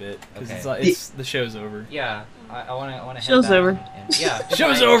playlist a bit because Okay. it's the show's over. Yeah, I want to. Show's over. Yeah.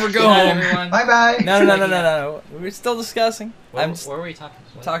 Show's goodbye. over, go Good night, home. everyone. Bye bye. No. We're still discussing. Where, I'm where were we talking?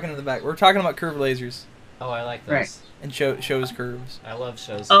 What? talking to the back. We're talking about curved lasers Oh, I like those. Right. and shows curves. I love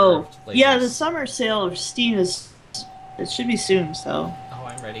shows. Oh, curved yeah, lasers. the summer sale of Steam is. It should be soon, so Oh,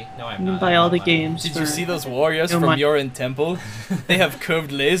 I'm ready. No, I'm you not. can buy I'm all not the money. games. Did for- you see those warriors No from money. Yorin Temple? They have curved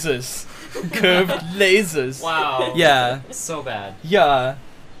lasers. Curved lasers. Wow. Yeah. So bad. Yeah.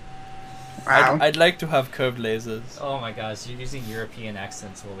 Wow. I'd like to have curved lasers. Oh my gosh, you're using European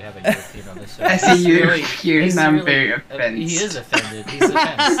accents while we have a European on the show. As a He's really- European, he's I'm really- very He is offended. offended. He's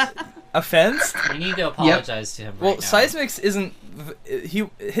offended. Offense? You need to apologize to him Well, right now. cYsmix's isn't.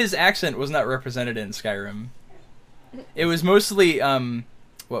 His accent was not represented in Skyrim. It was mostly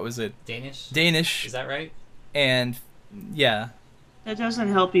what was it? Danish? Danish Is that right? and yeah. That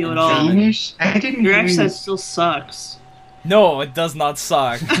doesn't help you at And all. German. Danish? I didn't Your hear you. accent still sucks. No, it does not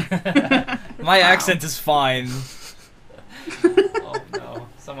suck. My Wow. accent is fine. Oh no.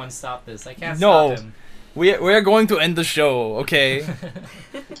 Someone stop this. I can't No. stop him. We are going to end the show, okay?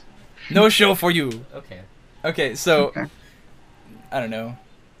 No show for you. Okay. Okay, so Okay. I don't know.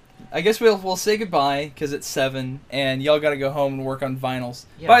 I guess we'll say goodbye because it's 7 and y'all gotta go home and work on vinyls.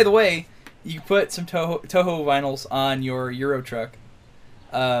 Yeah. By the way, you can put some Touhou vinyls on your Euro truck.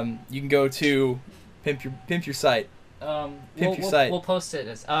 You can go to pimp your site. Pimp your site. We'll post it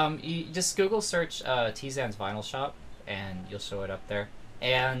as you just Google search Tizan's vinyl shop and you'll show it up there.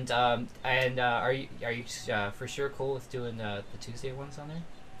 And are you for sure cool with doing the Tuesday ones on there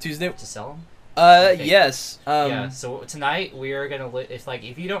Tuesday. to sell them? Okay. Yes. Yeah. So tonight we are gonna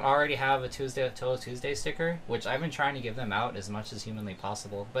if you don't already have a Touhou Tuesday sticker, which I've been trying to give them out as much as humanly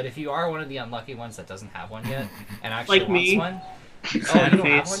possible, but if you are one of the unlucky ones that doesn't have one yet and actually Like wants me. one, you don't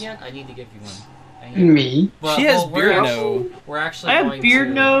have one yet? I need to give you one. Me? Well, She has we're beard actually- no. We're actually I have going beard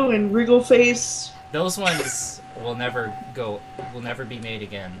to, no and wriggle face. Those ones will never be made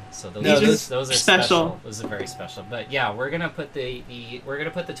again. So those No, those are special. special. Those are very special. But yeah, we're gonna put the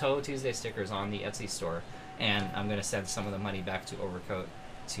Touhou Tuesday stickers on the Etsy store, and I'm gonna send some of the money back to Overcoat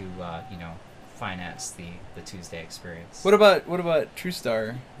to finance the Tuesday experience. What about True Star?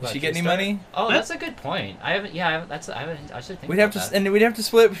 Did About she get any True Star? money? Oh, that's a good point. I haven't. Yeah, I should think. We'd have about to, that. and we'd have to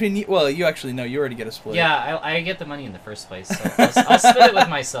split between. Well, you actually know. You already get a split. Yeah, I get the money in the first place, so I'll split it with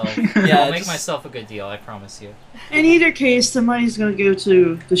myself. Yeah, I'll make just- myself a good deal. I promise you. In either case, the money's gonna go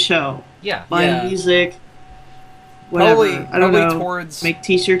to the show. Yeah. Buying Yeah. music. Whatever. I don't probably know. towards Make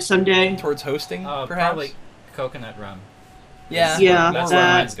T-shirts someday. hosting, perhaps. Probably coconut rum. Yeah. Yeah, That's where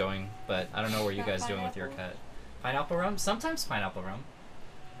that- mine's going, but I don't know where you guys doing with your cut. Pineapple rum? Sometimes pineapple rum.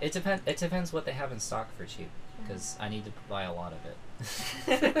 It depends what they have in stock for cheap, because I need to buy a lot of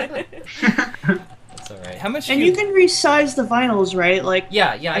it. That's alright. How much? And do you can resize the vinyls, right? Like,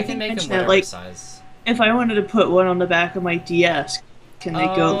 Yeah, I I can think make them mention that, whatever like- size. if I wanted to put one on the back of my DS, can they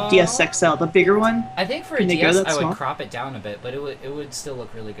go DS XL, the bigger one? I think for a Can they go DS, that I small? would crop it down a bit, but it would still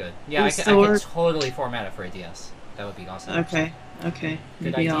look really good. Yeah, It I would could still work? totally format it for a DS. That would be awesome. Okay. Good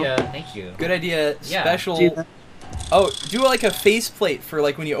Maybe idea. Thank you. Good idea. Yeah. Special. I'll do that. Oh, do like a faceplate for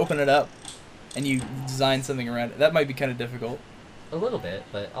like when you open it up, and you design something around it. That might be kind of difficult. A little bit,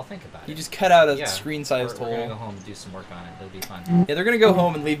 but I'll think about You it. just cut out a Yeah, screen-sized we're gonna go hole. home and do some work on it. It'll be fun. Yeah, they're gonna go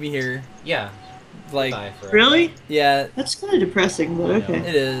home and leave me here. Yeah. Like, Bye forever. Really? yeah, That's kind of depressing, but I know. okay.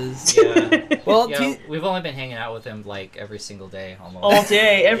 it is. Yeah. Well, Yeah, we've only been hanging out with him like every single day almost. All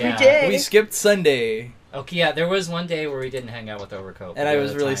day, every Yeah. day. we skipped Sunday, Okay, yeah, there was one day where we didn't hang out with Overcoat. and I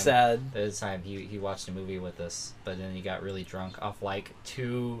was really sad. The other time he watched a movie with us, but then he got really drunk off like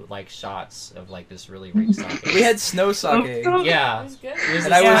 2 shots of like this really weak sake. We had snow sake, Oh, It Yeah. was good. It was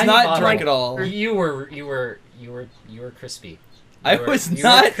and this I was tiny not bottle. drunk at all. You were crispy. I You was you were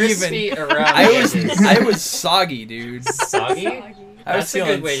not crispy even. around I the was edges. I was soggy, dude. Soggy? I was That's a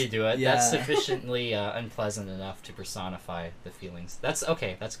feeling good way to do it. yeah. That's sufficiently unpleasant enough to personify the feelings. That's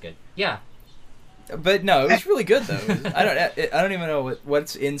okay. That's good. Yeah. But no, it was really good though. I don't even know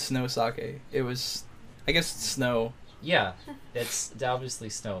what's in snow sake. It was, I guess it's snow. Yeah. It's obviously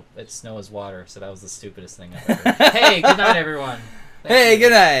snow. It's snow is water, so that was the stupidest thing I've ever heard. Hey, good night, everyone. Thank Hey, you.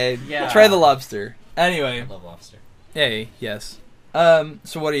 good night. Yeah. Try the lobster. I Anyway, love lobster. hey, yes.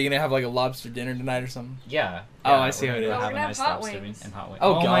 So what are you gonna have, like a lobster dinner tonight or something? Yeah. Oh, Yeah, I see we're how it gonna is. Oh, Have we're a gonna nice have hot lobster wings. and hot wings.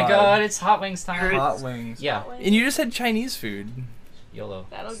 Oh, my God. god, it's hot wings time. Hot wings. Yeah. And you just had Chinese food. YOLO.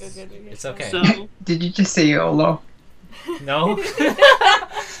 That'll go good with your It's stomach. okay. So, Did you just say YOLO? No?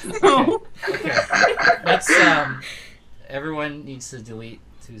 no. Okay. That's everyone needs to delete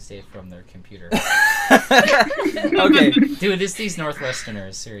Tuesday from their computer. Okay, Dude, it's these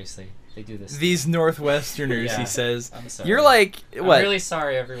Northwesterners, seriously. They do this. these Northwesterners, Yeah. he says. I'm sorry. You're like I'm what? really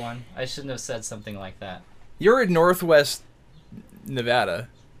sorry, everyone. I shouldn't have said something like that. You're in Northwest Nevada.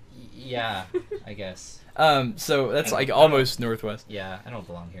 Yeah, I guess. So that's like almost Northwest. Yeah, I don't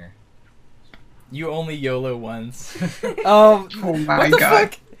belong here. You only YOLO once. Oh my What the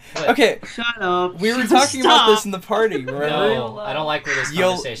god. fuck? Okay, Shut up. we were talking about this in the party, remember? No, I don't like where this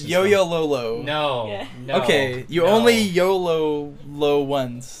conversation's Yo-yo Lolo. No, Yeah. no. Okay, you no, only YOLO low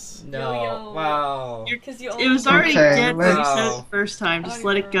once. No, Yo-yo. wow. Because you It was already Okay, dead when you let's- said it the first time. Just I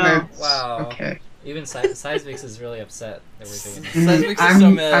let don't it go. Let's- Wow. Okay. Even cYsmix's is really upset that we're doing this. Cysmix is so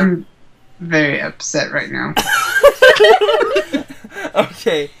mad. I'm very upset right now.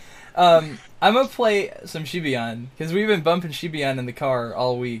 Okay, I'm gonna play some Shibian because we've been bumping Shibian in the car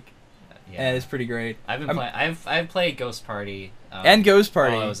all week, and it's pretty great. I've been playing. I've played Ghost Party And Ghost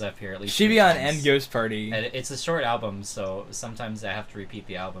Party. while I was up here at least. 3 Shibian times. and Ghost Party. And it's a short album, so sometimes I have to repeat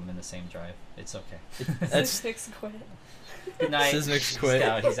the album in the same drive. It's okay. That's Six quit. Good night. cYsmix's quit.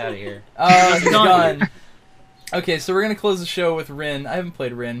 He's out of here. He's gone. Okay, so we're gonna close the show with Rin. I haven't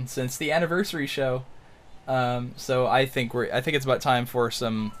played Rin since the anniversary show, so I think it's about time for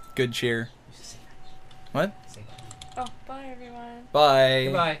some good cheer. What? Oh, bye everyone. Bye.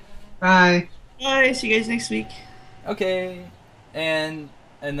 Goodbye. Bye. Bye. See you guys next week. Okay, and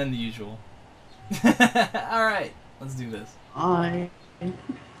then the usual. All right, let's do this. Bye.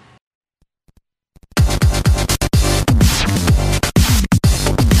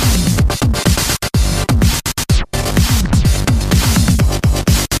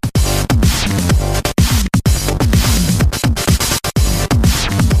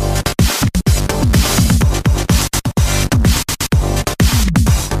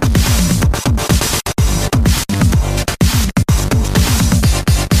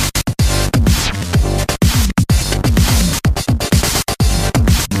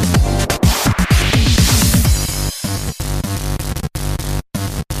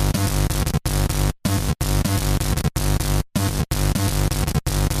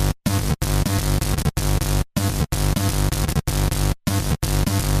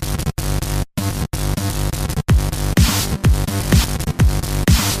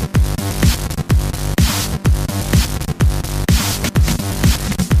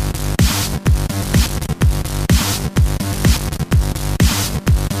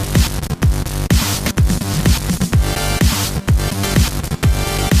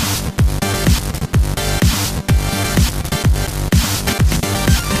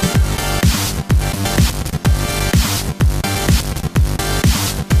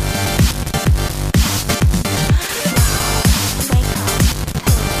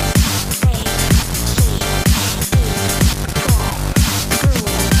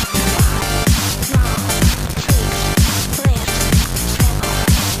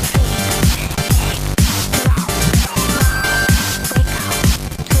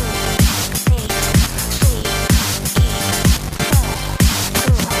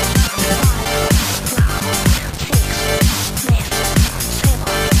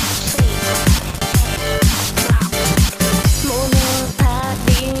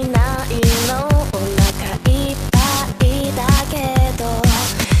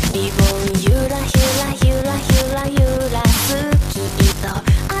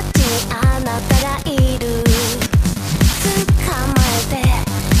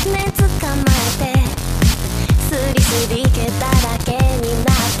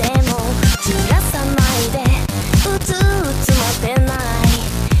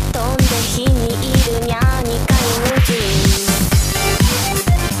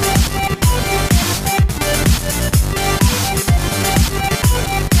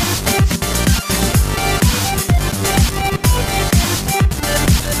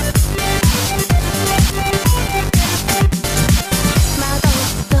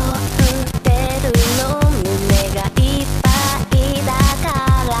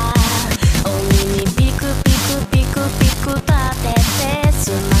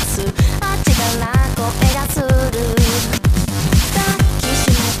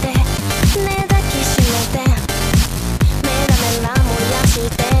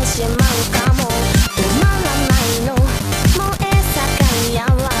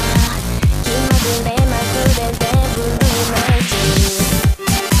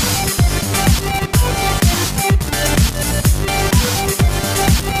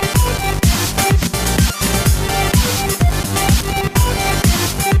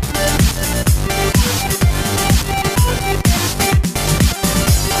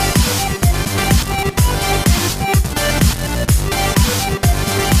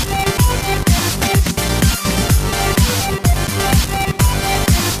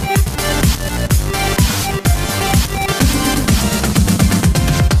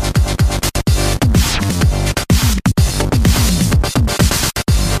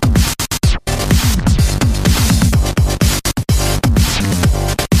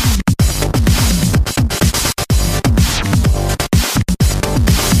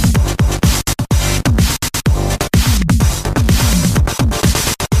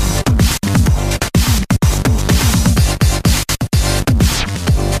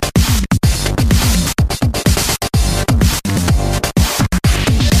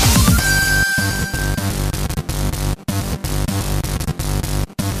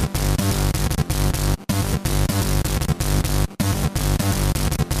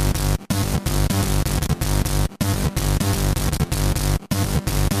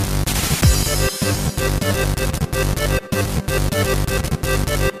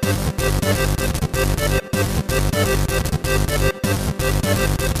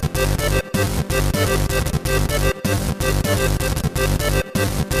 駆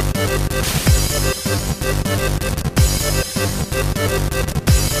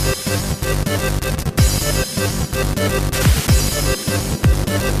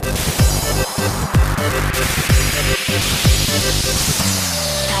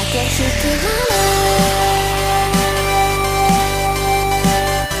け引きは